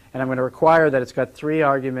here. And I'm going to require that it's got 3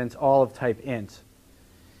 arguments, all of type int.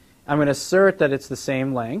 I'm going to assert that it's the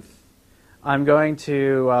same length. I'm going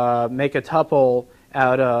to make a tuple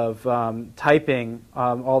out of typing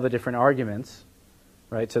all the different arguments,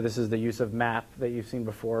 right? So this is the use of map that you've seen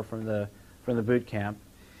before from the boot camp.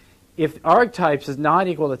 If argtypes is not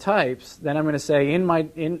equal to types, then I'm going to say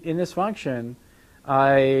in this function,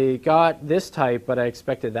 I got this type, but I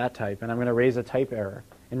expected that type, and I'm going to raise a type error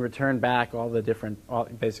and return back all the different,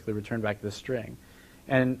 basically return back the string.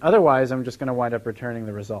 And otherwise, I'm just going to wind up returning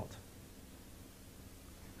the result.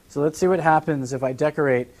 So let's see what happens if I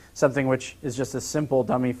decorate something which is just a simple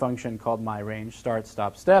dummy function called myRange, start,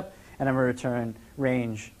 stop, step, and I'm going to return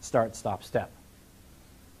range, start, stop, step.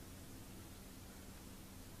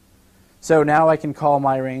 So now I can call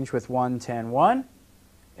myRange with 1, 10, 1.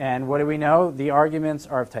 And what do we know? The arguments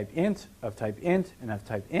are of type int, and of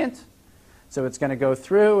type int. So it's going to go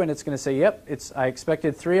through, and it's going to say, yep, I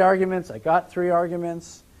expected 3 arguments. I got 3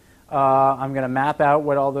 arguments. I'm going to map out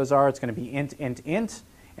what all those are. It's going to be int, int, int.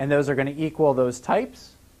 And those are going to equal those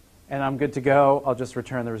types. And I'm good to go. I'll just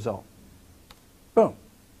return the result. Boom.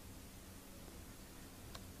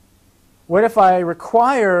 What if I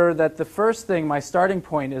require that the first thing, my starting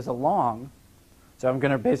point, is a long? So I'm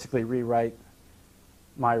going to basically rewrite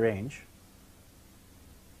my range.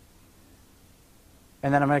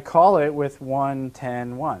 And then I'm going to call it with 1,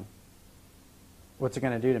 10, 1. What's it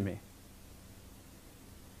going to do to me?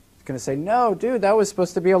 It's going to say, no, dude, that was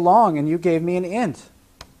supposed to be a long, and you gave me an int.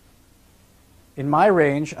 In my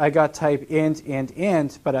range, I got type int, int,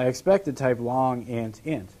 int, but I expected type long, int,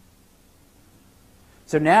 int.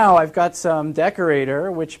 So now I've got some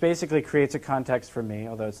decorator, which basically creates a context for me,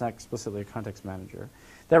 although it's not explicitly a context manager,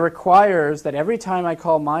 that requires that every time I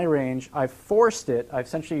call my range, I've forced it, I've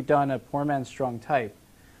essentially done a poor man's strong type,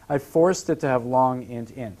 I've forced it to have long,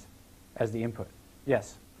 int, int as the input.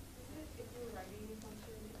 Yes? If you were writing a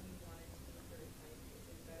function and you wanted to refer to type, is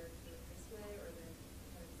it better to do it this way, or then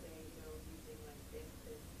kind of say, using like if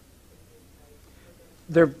type?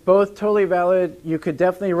 They're both totally valid. You could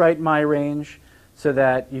definitely write my range so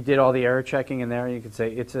that you did all the error checking in there. You could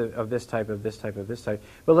say it's of this type, of this type, of this type.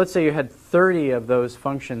 But let's say you had 30 of those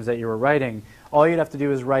functions that you were writing. All you'd have to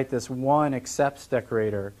do is write this one accepts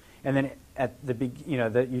decorator, and then at the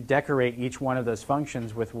that you decorate each one of those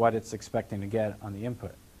functions with what it's expecting to get on the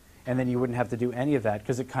input. And then you wouldn't have to do any of that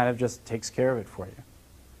because it kind of just takes care of it for you.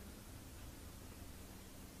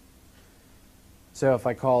 So if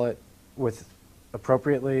I call it with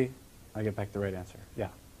appropriately, I get back the right answer. Yeah?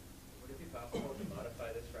 Would it be possible to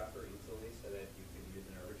modify this wrapper easily so that you could use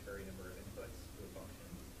an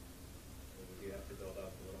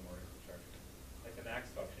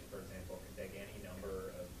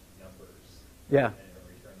Yeah. and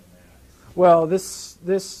return the max. Well,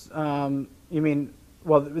 you mean,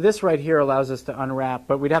 well, this right here allows us to unwrap,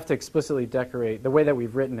 but we'd have to explicitly decorate. The way that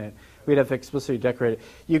we've written it, we'd have to explicitly decorate it.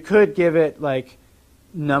 You could give it like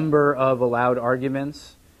number of allowed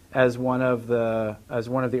arguments as one of the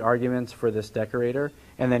arguments for this decorator,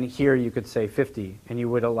 and then here you could say 50, and you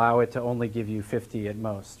would allow it to only give you 50 at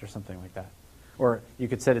most, or something like that. Or you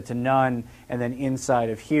could set it to none, and then inside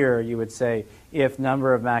of here you would say if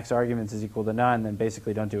number of max arguments is equal to none, then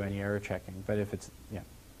basically don't do any error checking. But if it's, yeah.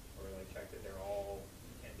 Or like check that they're all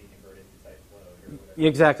can be converted to type float or whatever.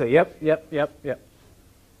 Exactly, yep. Can you use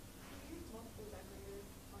multiple decorators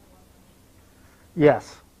on one function?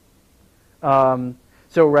 Yes.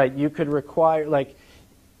 So right, you could require, like,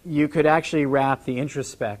 you could actually wrap the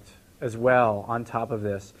introspect as well on top of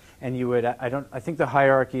this, and you would, I think the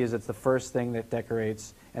hierarchy is it's the first thing that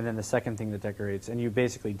decorates, and then the second thing that decorates, and you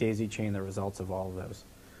basically daisy chain the results of all of those.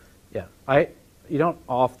 Yeah, you don't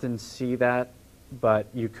often see that, but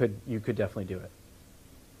you could definitely do it.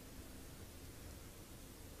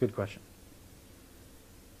 Good question.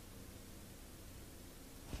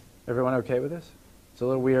 Everyone okay with this? It's a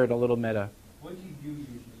little weird, a little meta. What do you usually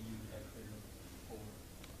use decorator for?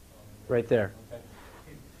 Right there.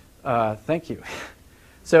 Okay. Thank you.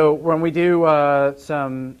 So when we do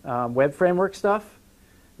some web framework stuff,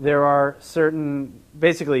 there are certain,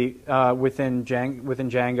 basically within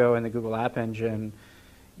Django and the Google App Engine,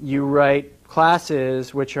 you write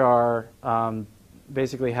classes which are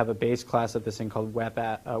basically have a base class of this thing called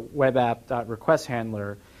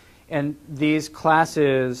webapp.requestHandler. And these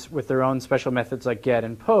classes, with their own special methods like get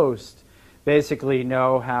and post, basically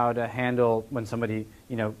know how to handle when somebody,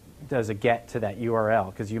 does a get to that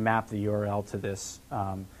URL, because you map the URL to this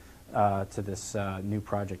new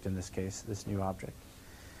project, in this case, this new object.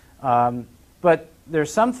 But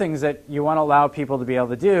there's some things that you want to allow people to be able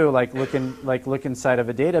to do, like look inside of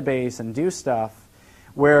a database and do stuff,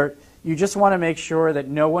 where you just want to make sure that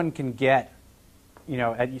no one can get,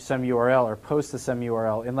 at some URL or post to some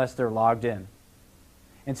URL unless they're logged in.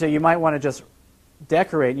 And so you might want to just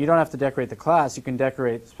decorate. You don't have to decorate the class. You can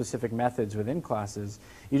decorate specific methods within classes.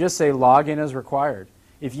 You just say login is required.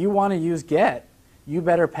 If you want to use get, you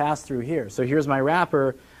better pass through here. So here's my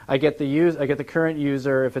wrapper. I get the current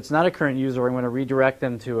user. If it's not a current user, I'm going to redirect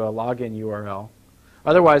them to a login URL.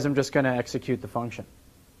 Otherwise, I'm just going to execute the function,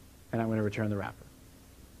 and I'm going to return the wrapper.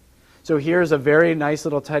 So here's a very nice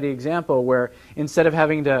little tidy example where instead of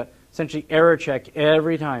having to essentially error check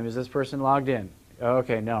every time, is this person logged in?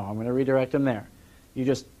 Okay, no, I'm going to redirect them there. You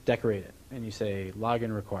just decorate it, and you say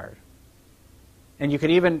login required. And you could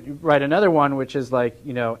even write another one, which is like,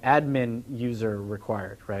 admin user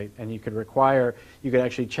required, right? And you could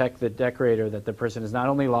actually check the decorator that the person is not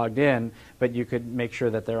only logged in, but you could make sure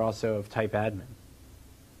that they're also of type admin.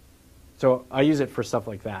 So I use it for stuff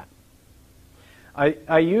like that.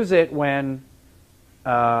 I use it when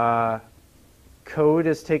code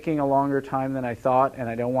is taking a longer time than I thought, and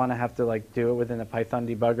I don't want to have to do it within a Python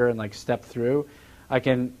debugger and step through.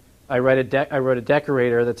 I wrote a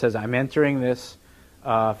decorator that says I'm entering this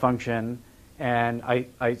function, and I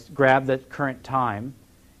grab the current time,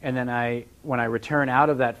 and then when I return out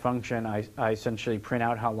of that function, I essentially print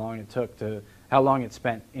out how long it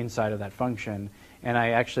spent inside of that function, and I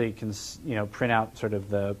actually can print out sort of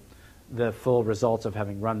the full results of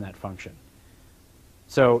having run that function.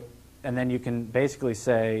 So, and then you can basically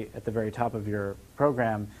say at the very top of your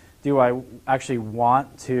program, do I actually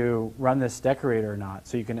want to run this decorator or not?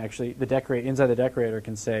 So you can actually, inside the decorator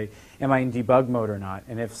can say, am I in debug mode or not?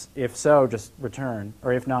 And if so, just return,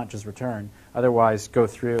 or if not, just return. Otherwise, go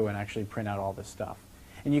through and actually print out all this stuff.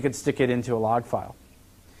 And you could stick it into a log file.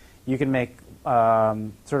 You can make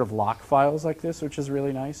sort of lock files like this, which is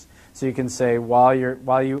really nice. So you can say, while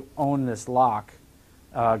you own this lock,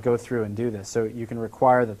 go through and do this. So you can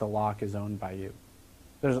require that the lock is owned by you.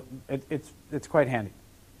 It's quite handy.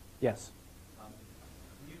 Yes? Can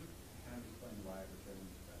you kind of explain why returning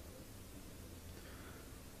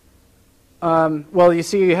that way? Well, you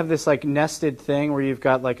see you have this nested thing where you've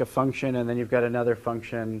got a function and then you've got another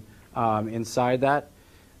function inside that.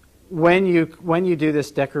 When you do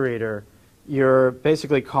this decorator, you're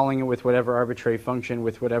basically calling it with whatever arbitrary function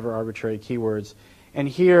with whatever arbitrary keywords. And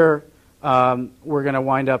here we're going to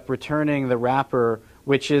wind up returning the wrapper,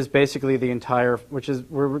 which is basically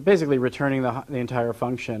we're basically returning the entire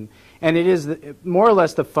function. And it is more or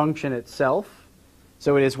less the function itself.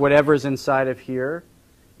 So it is whatever's inside of here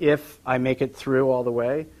if I make it through all the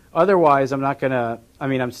way. Otherwise, I'm not going to,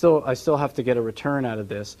 I still have to get a return out of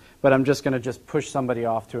this, but I'm just going to push somebody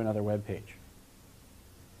off to another web page.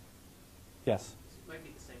 Yes? This might be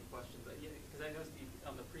the same question, but yeah, because I noticed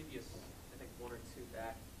on the previous, I think one or two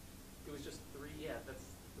back, it was just three. Yeah, that's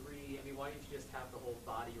three. I mean, why didn't you just have the whole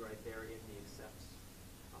body right there in the accepts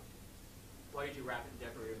function? Why did you wrap it in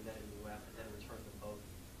decorator and then in UF and then return them both?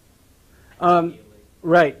 Immediately?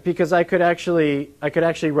 Right, because I could actually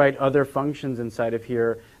write other functions inside of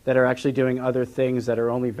here that are actually doing other things that are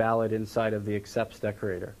only valid inside of the accepts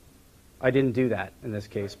decorator. I didn't do that in this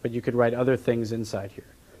case, but you could write other things inside here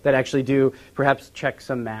that actually do perhaps check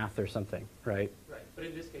some math or something, right? Right, but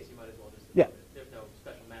in this case, you might as well just Yeah. ignore it. There's no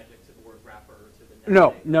special magic to the word wrapper or to the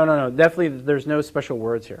next thing. No. Definitely, there's no special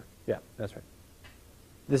words here. Yeah, that's right.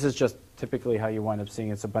 This is just typically how you wind up seeing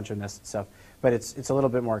it's a bunch of nested stuff, but it's a little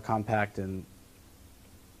bit more compact in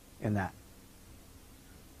that.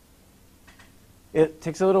 It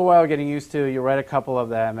takes a little while getting used to. You write a couple of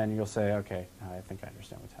them, and you'll say, "Okay, I think I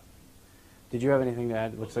understand what's happening." Did you have anything to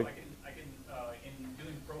add? Looks So like I can in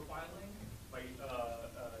doing profiling by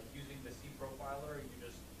using the C profiler, you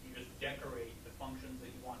just decorate the functions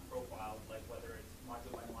that you want profiled, like whether it's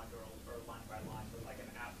module by module or line by line, or like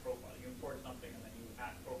an at profile. You import something and then you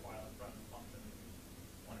at profile in front of the function that you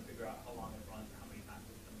want to figure out how long it runs or how many times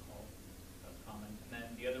it's been called. That's common. And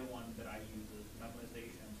then the other one that I use is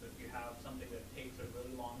memorization. So if you have something that takes a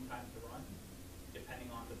really long time to run,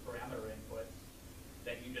 depending on the parameter inputs,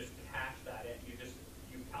 then you just cache that in.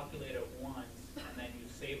 You calculate it once and then you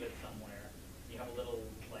save it somewhere. You have a little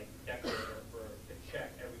like decorator to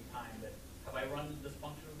check every time that have I run this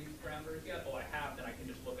function with these parameters yet? Oh, I have. Then I can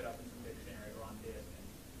just look it up in some dictionary or on disk and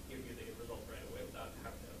give you the result right away without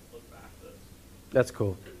having to look back to this. that's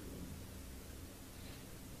cool. Yeah,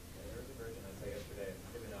 there was a version I saw yesterday of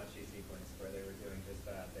Fibonacci sequence where they were doing just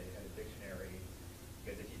that. They had a dictionary,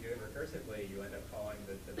 because if you do it recursively, you end up calling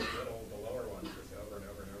the lower ones just over and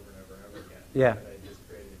over and over and over and over again. Yeah. So they just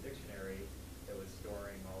created a dictionary that was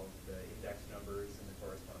storing all of the index numbers and the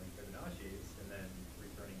corresponding Fibonacci's, and then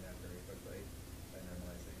returning them very quickly by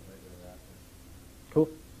normalizing later thereafter.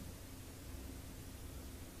 Cool.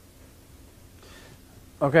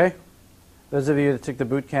 Okay. Those of you that took the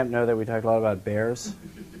boot camp know that we talked a lot about bears.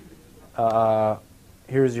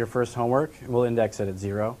 Here's your first homework. We'll index it at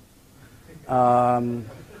 0.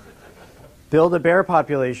 Build a bear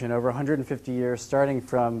population over 150 years, starting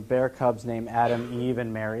from bear cubs named Adam, Eve,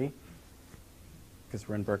 and Mary. Because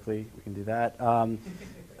we're in Berkeley, we can do that.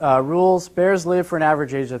 Rules: bears live for an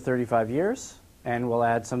average age of 35 years, and we'll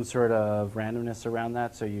add some sort of randomness around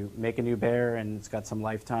that. So you make a new bear, and it's got some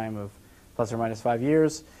lifetime of plus or minus 5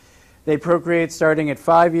 years. They procreate starting at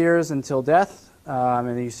 5 years until death,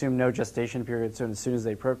 and you assume no gestation period. So as soon as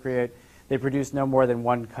they procreate, they produce no more than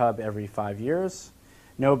 1 cub every 5 years.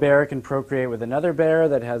 No bear can procreate with another bear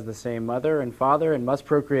that has the same mother and father, and must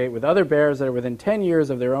procreate with other bears that are within 10 years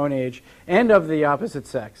of their own age and of the opposite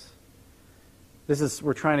sex.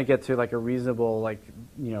 We're trying to get to like a reasonable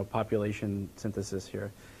population synthesis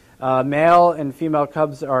here. Male and female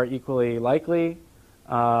cubs are equally likely,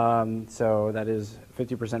 so that is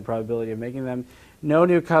 50% probability of making them. No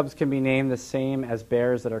new cubs can be named the same as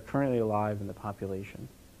bears that are currently alive in the population.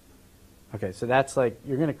 Okay, so that's like,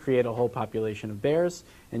 you're going to create a whole population of bears,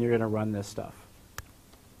 and you're going to run this stuff.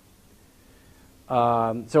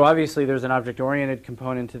 So obviously, there's an object-oriented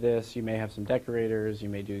component to this. You may have some decorators. You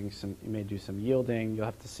may do some yielding. You'll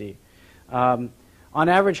have to see. On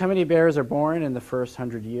average, how many bears are born in the first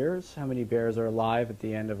 100 years? How many bears are alive at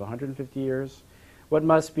the end of 150 years? What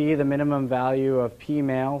must be the minimum value of P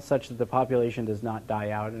male such that the population does not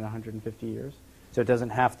die out in 150 years? So it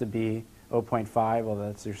doesn't have to be 0.5, although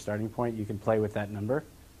that's your starting point. You can play with that number.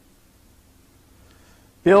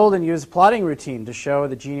 Build and use a plotting routine to show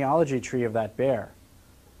the genealogy tree of that bear.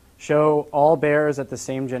 Show all bears at the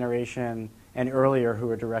same generation and earlier who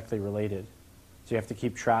are directly related. So you have to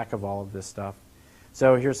keep track of all of this stuff.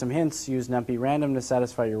 So here's some hints. Use NumPy random to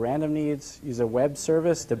satisfy your random needs. Use a web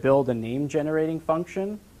service to build a name generating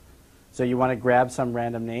function. So you want to grab some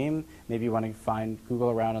random name. Maybe you want to Google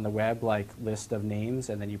around on the web like list of names,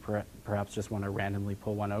 and then you perhaps just want to randomly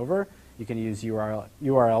pull one over. You can use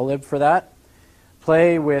URLlib for that.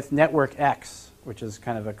 Play with network X, which is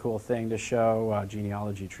kind of a cool thing to show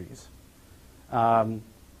genealogy trees.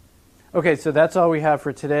 Okay, so that's all we have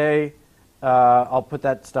for today. I'll put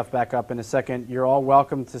that stuff back up in a second. You're all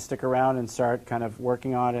welcome to stick around and start kind of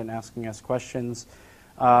working on it and asking us questions.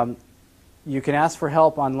 You can ask for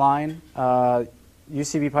help online,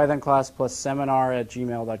 UCB Python class plus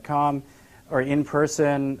seminar@gmail.com, or in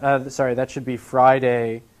person. Sorry, that should be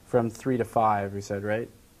Friday from 3 to 5, we said, right?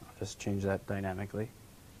 I'll just change that dynamically.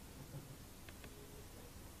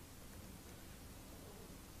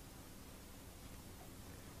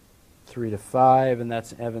 Three to 5, and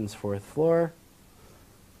that's Evan's 4th floor.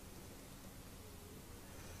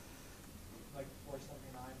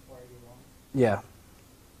 Yeah.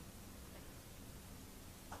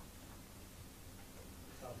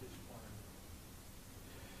 Southeast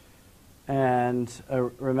corner. And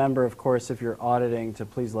remember, of course, if you're auditing, to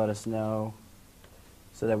please let us know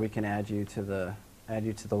so that we can add you to the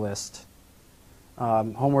list.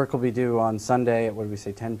 Homework will be due on Sunday at, what did we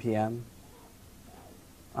say, 10 p.m.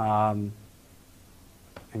 And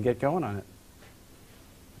get going on it.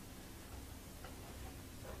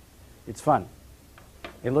 It's fun.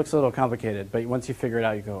 It looks a little complicated, but once you figure it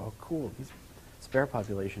out, you go, oh, cool, this bear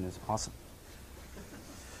population is awesome.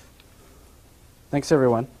 Thanks,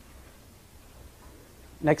 everyone.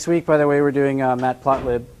 Next week, by the way, we're doing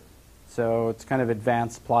Matplotlib. So it's kind of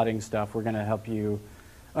advanced plotting stuff. We're going to help you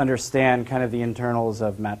understand kind of the internals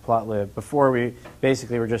of Matplotlib. Before, we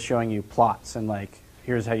basically were just showing you plots and like,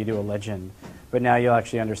 here's how you do a legend. But now you'll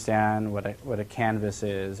actually understand what a canvas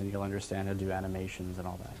is, and you'll understand how to do animations and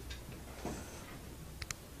all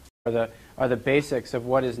that. Are the basics of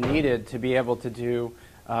what is needed to be able to do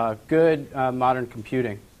good modern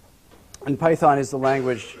computing. And Python is the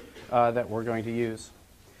language that we're going to use.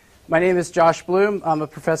 My name is Josh Bloom. I'm a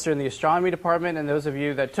professor in the astronomy department, and those of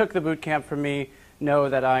you that took the boot camp from me know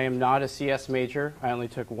that I am not a CS major. I only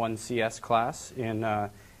took one CS class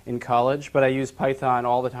in college, but I use Python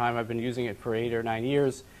all the time. I've been using it for 8 or 9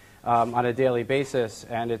 years on a daily basis,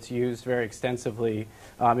 and it's used very extensively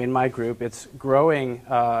in my group. It's growing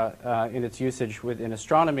in its usage within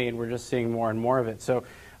astronomy, and we're just seeing more and more of it. So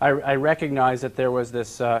I recognize that there was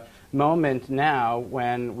this moment now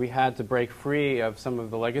when we had to break free of some of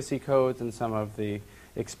the legacy codes and some of the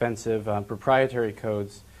expensive proprietary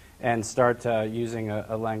codes and start using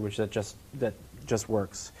a language that just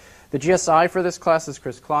works. The GSI for this class is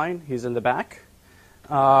Chris Klein. He's in the back.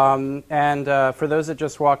 And for those that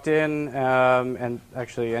just walked in, and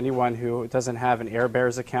actually anyone who doesn't have an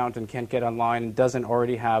AirBears account and can't get online and doesn't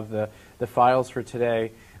already have the files for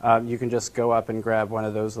today, you can just go up and grab one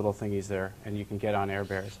of those little thingies there, and you can get on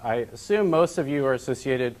AirBears. I assume most of you are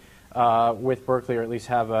associated with Berkeley, or at least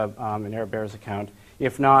have an AirBears account.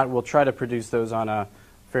 If not, we'll try to produce those on a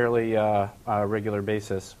fairly regular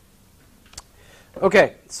basis.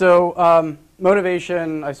 Okay, so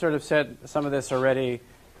motivation, I sort of said some of this already,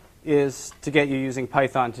 is to get you using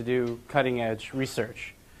Python to do cutting-edge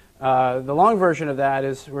research. The long version of that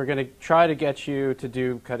is we're going to try to get you to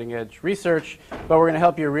do cutting-edge research, but we're going to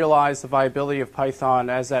help you realize the viability of Python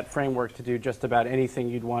as that framework to do just about anything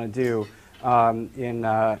you'd want to do in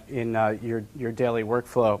your daily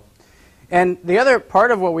workflow. And the other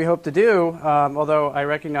part of what we hope to do, although I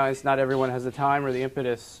recognize not everyone has the time or the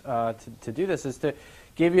impetus to do this, is to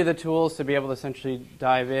give you the tools to be able to essentially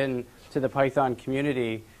dive in to the Python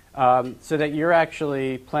community so that you're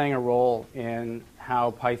actually playing a role in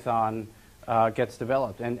how Python gets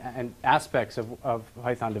developed. And aspects of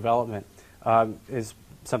Python development is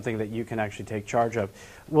something that you can actually take charge of.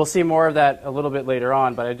 We'll see more of that a little bit later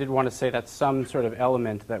on, but I did want to say that's some sort of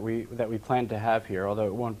element that we plan to have here, although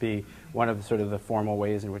it won't be one of sort of the formal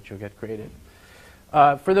ways in which you'll get graded.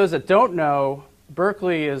 For those that don't know,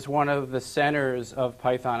 Berkeley is one of the centers of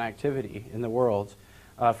Python activity in the world.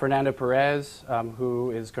 Fernando Perez,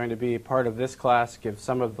 who is going to be part of this class, give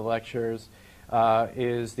some of the lectures,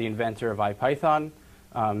 is the inventor of IPython.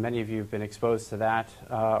 Many of you have been exposed to that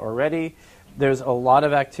already. There's a lot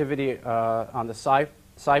of activity on the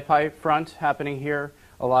SciPy front happening here,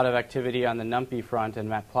 a lot of activity on the NumPy front and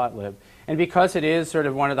Matplotlib. And because it is sort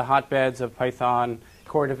of one of the hotbeds of Python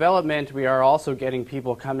core development, we are also getting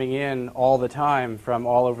people coming in all the time from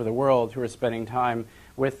all over the world who are spending time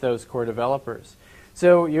with those core developers.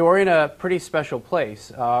 So you're in a pretty special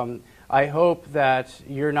place. I hope that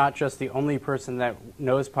you're not just the only person that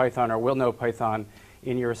knows Python or will know Python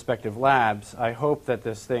in your respective labs. I hope that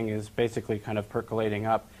this thing is basically kind of percolating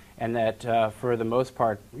up, and that for the most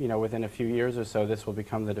part, within a few years or so, this will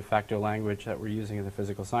become the de facto language that we're using in the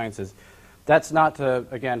physical sciences. That's not to,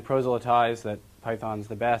 again, proselytize that Python's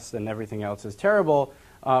the best and everything else is terrible,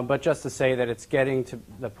 but just to say that it's getting to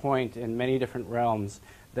the point in many different realms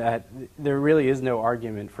that there really is no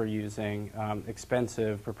argument for using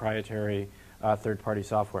expensive, proprietary, third-party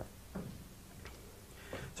software.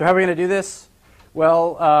 So how are we going to do this?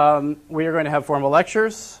 Well, we are going to have formal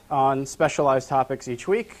lectures on specialized topics each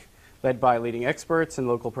week, led by leading experts and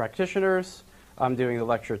local practitioners. I'm doing the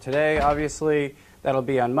lecture today, obviously. That'll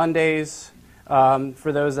be on Mondays.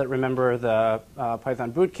 For those that remember the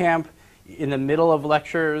Python Bootcamp, in the middle of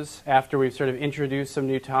lectures, after we've sort of introduced some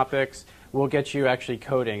new topics, we'll get you actually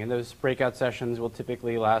coding. And those breakout sessions will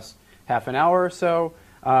typically last half an hour or so.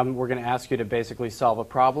 We're going to ask you to basically solve a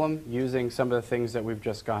problem using some of the things that we've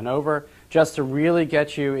just gone over, just to really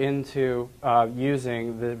get you into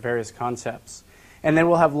using the various concepts. And then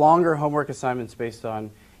we'll have longer homework assignments based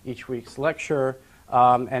on each week's lecture,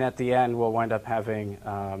 and at the end we'll wind up having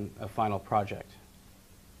a final project.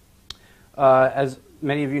 As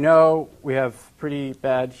many of you know, we have pretty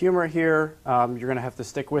bad humor here. You're going to have to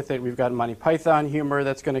stick with it. We've got Monty Python humor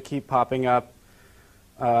that's going to keep popping up.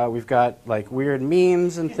 We've got like weird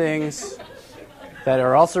memes and things that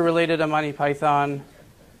are also related to Monty Python.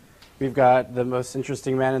 We've got the most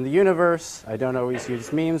interesting man in the universe. I don't always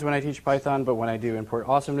use memes when I teach Python, but when I do import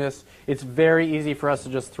awesomeness, it's very easy for us to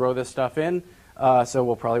just throw this stuff in. So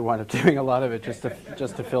we'll probably wind up doing a lot of it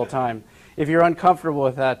just to fill time. If you're uncomfortable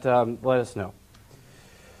with that, let us know.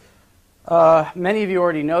 Many of you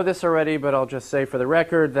already know this already, but I'll just say for the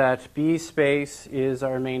record that bspace is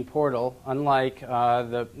our main portal. Unlike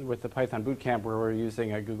with the Python Bootcamp where we're using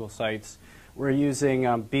Google Sites, we're using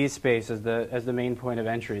bspace as the main point of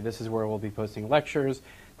entry. This is where we'll be posting lectures.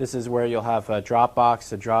 This is where you'll have a Dropbox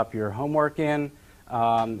to drop your homework in,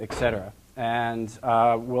 etc. And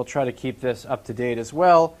we'll try to keep this up to date as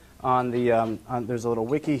well. There's a little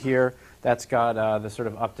wiki here that's got the sort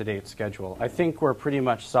of up-to-date schedule. I think we're pretty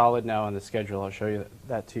much solid now on the schedule. I'll show you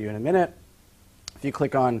that to you in a minute. If you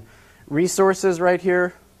click on resources right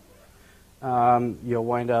here, you'll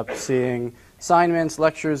wind up seeing assignments,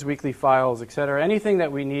 lectures, weekly files, etc. Anything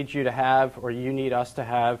that we need you to have or you need us to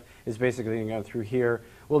have is basically going to go through here.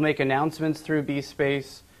 We'll make announcements through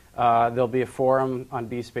bspace. There'll be a forum on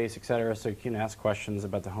bspace, etc., so you can ask questions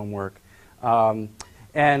about the homework.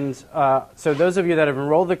 So those of you that have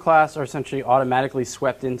enrolled the class are essentially automatically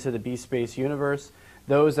swept into the bspace universe.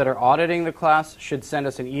 Those that are auditing the class should send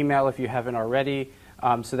us an email if you haven't already,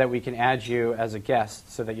 so that we can add you as a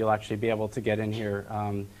guest so that you'll actually be able to get in here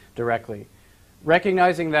directly.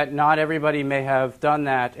 Recognizing that not everybody may have done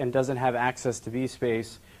that and doesn't have access to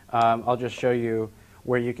bspace, I'll just show you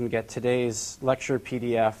where you can get today's lecture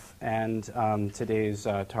PDF and today's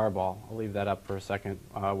tarball. I'll leave that up for a second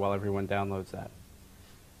while everyone downloads that.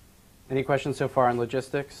 Any questions so far on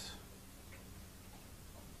logistics?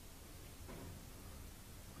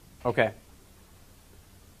 Okay.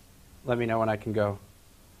 Let me know when I can go.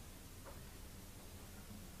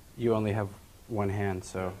 You only have one hand,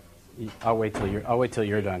 so I'll wait till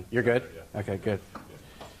you're done. You're good? Okay, good.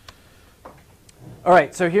 All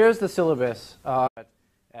right, so here's the syllabus.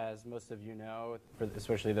 As most of you know,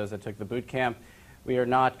 especially those that took the boot camp, we are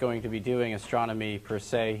not going to be doing astronomy per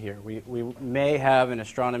se here. We may have an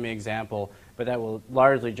astronomy example, but that will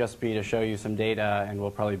largely just be to show you some data, and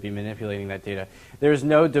we'll probably be manipulating that data. There's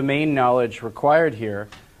no domain knowledge required here,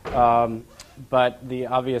 but the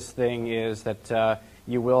obvious thing is that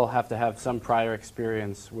you will have to have some prior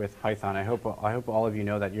experience with Python. I hope all of you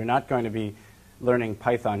know that. You're not going to be learning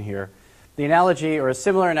Python here. The analogy, or a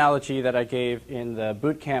similar analogy that I gave in the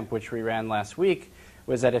boot camp, which we ran last week,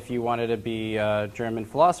 was that if you wanted to be a German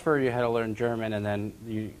philosopher, you had to learn German, and then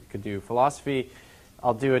you could do philosophy.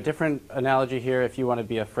 I'll do a different analogy here. If you want to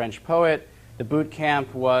be a French poet, the boot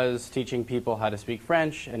camp was teaching people how to speak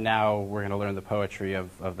French, and now we're going to learn the poetry of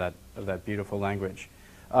that beautiful language.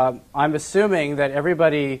 I'm assuming that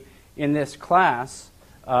everybody in this class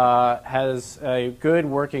has a good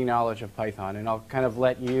working knowledge of Python, and I'll kind of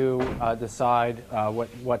let you decide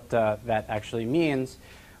what that actually means.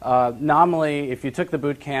 Nominally, if you took the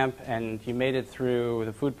boot camp and you made it through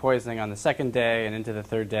the food poisoning on the second day and into the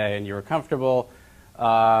third day and you were comfortable,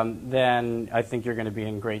 then I think you're going to be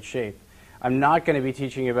in great shape. I'm not going to be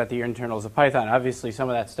teaching you about the internals of Python. Obviously, some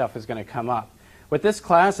of that stuff is going to come up. What this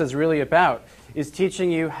class is really about is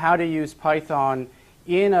teaching you how to use Python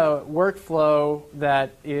in a workflow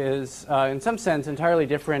that is, in some sense, entirely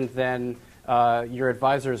different than your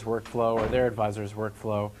advisor's workflow or their advisor's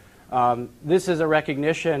workflow. This is a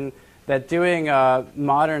recognition that doing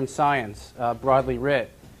modern science, broadly writ,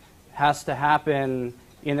 has to happen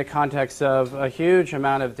in the context of a huge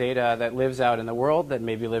amount of data that lives out in the world that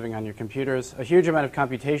may be living on your computers, a huge amount of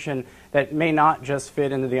computation that may not just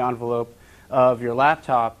fit into the envelope of your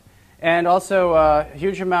laptop, and also a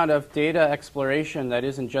huge amount of data exploration that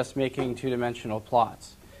isn't just making two-dimensional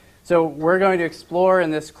plots. So we're going to explore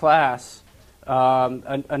in this class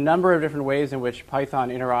a number of different ways in which Python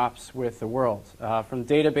interops with the world, from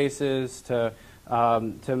databases to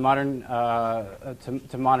modern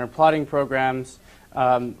plotting programs.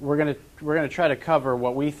 We're going to try to cover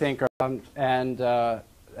what we think are, and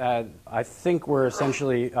I think we're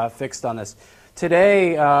essentially fixed on this.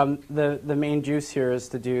 Today, the main juice here is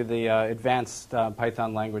to do the advanced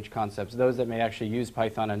Python language concepts. Those that may actually use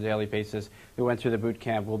Python on a daily basis who went through the boot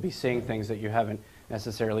camp will be seeing things that you haven't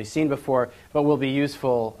necessarily seen before, but will be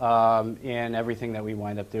useful in everything that we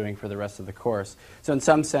wind up doing for the rest of the course. So in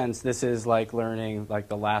some sense, this is like learning like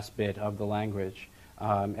the last bit of the language,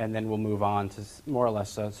 and then we'll move on to more or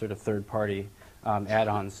less sort of third-party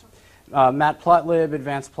add-ons. Matplotlib,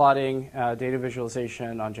 advanced plotting, data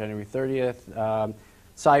visualization on January 30th.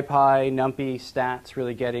 SciPy, NumPy, stats,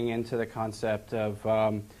 really getting into the concept of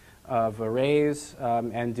arrays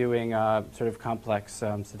and doing sort of complex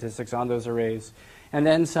statistics on those arrays. And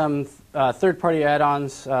then some third-party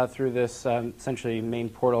add-ons through this essentially main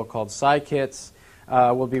portal called SciKits.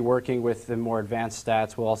 We'll be working with the more advanced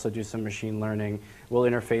stats. We'll also do some machine learning. We'll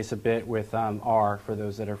interface a bit with R for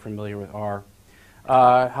those that are familiar with R.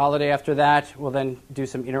 Holiday after that, we'll then do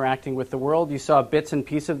some interacting with the world. You saw bits and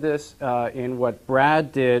pieces of this in what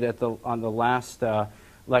Brad did on the last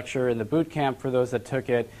lecture in the boot camp for those that took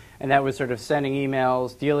it, and that was sort of sending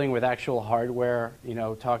emails, dealing with actual hardware, you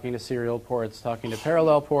know, talking to serial ports, talking to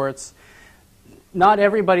parallel ports. Not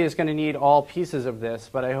everybody is going to need all pieces of this,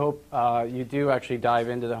 but I hope you do actually dive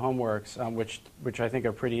into the homeworks, which I think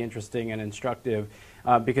are pretty interesting and instructive,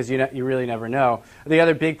 because you really never know. The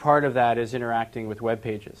other big part of that is interacting with web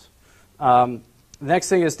pages. The next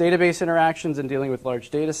thing is database interactions and dealing with large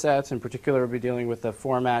data sets. In particular, we'll be dealing with a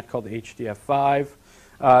format called HDF5.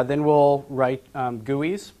 Then we'll write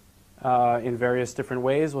GUIs in various different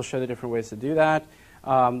ways. We'll show the different ways to do that.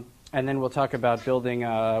 And then we'll talk about building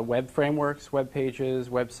web frameworks, web pages,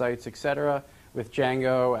 websites, etc., with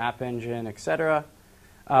Django, App Engine, etc.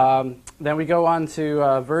 Then we go on to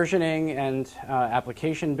versioning and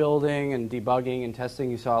application building and debugging and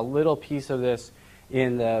testing. You saw a little piece of this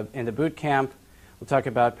in the boot camp. We'll talk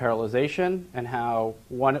about parallelization and how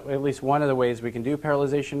at least one of the ways we can do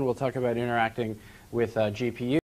parallelization. We'll talk about interacting with GPU.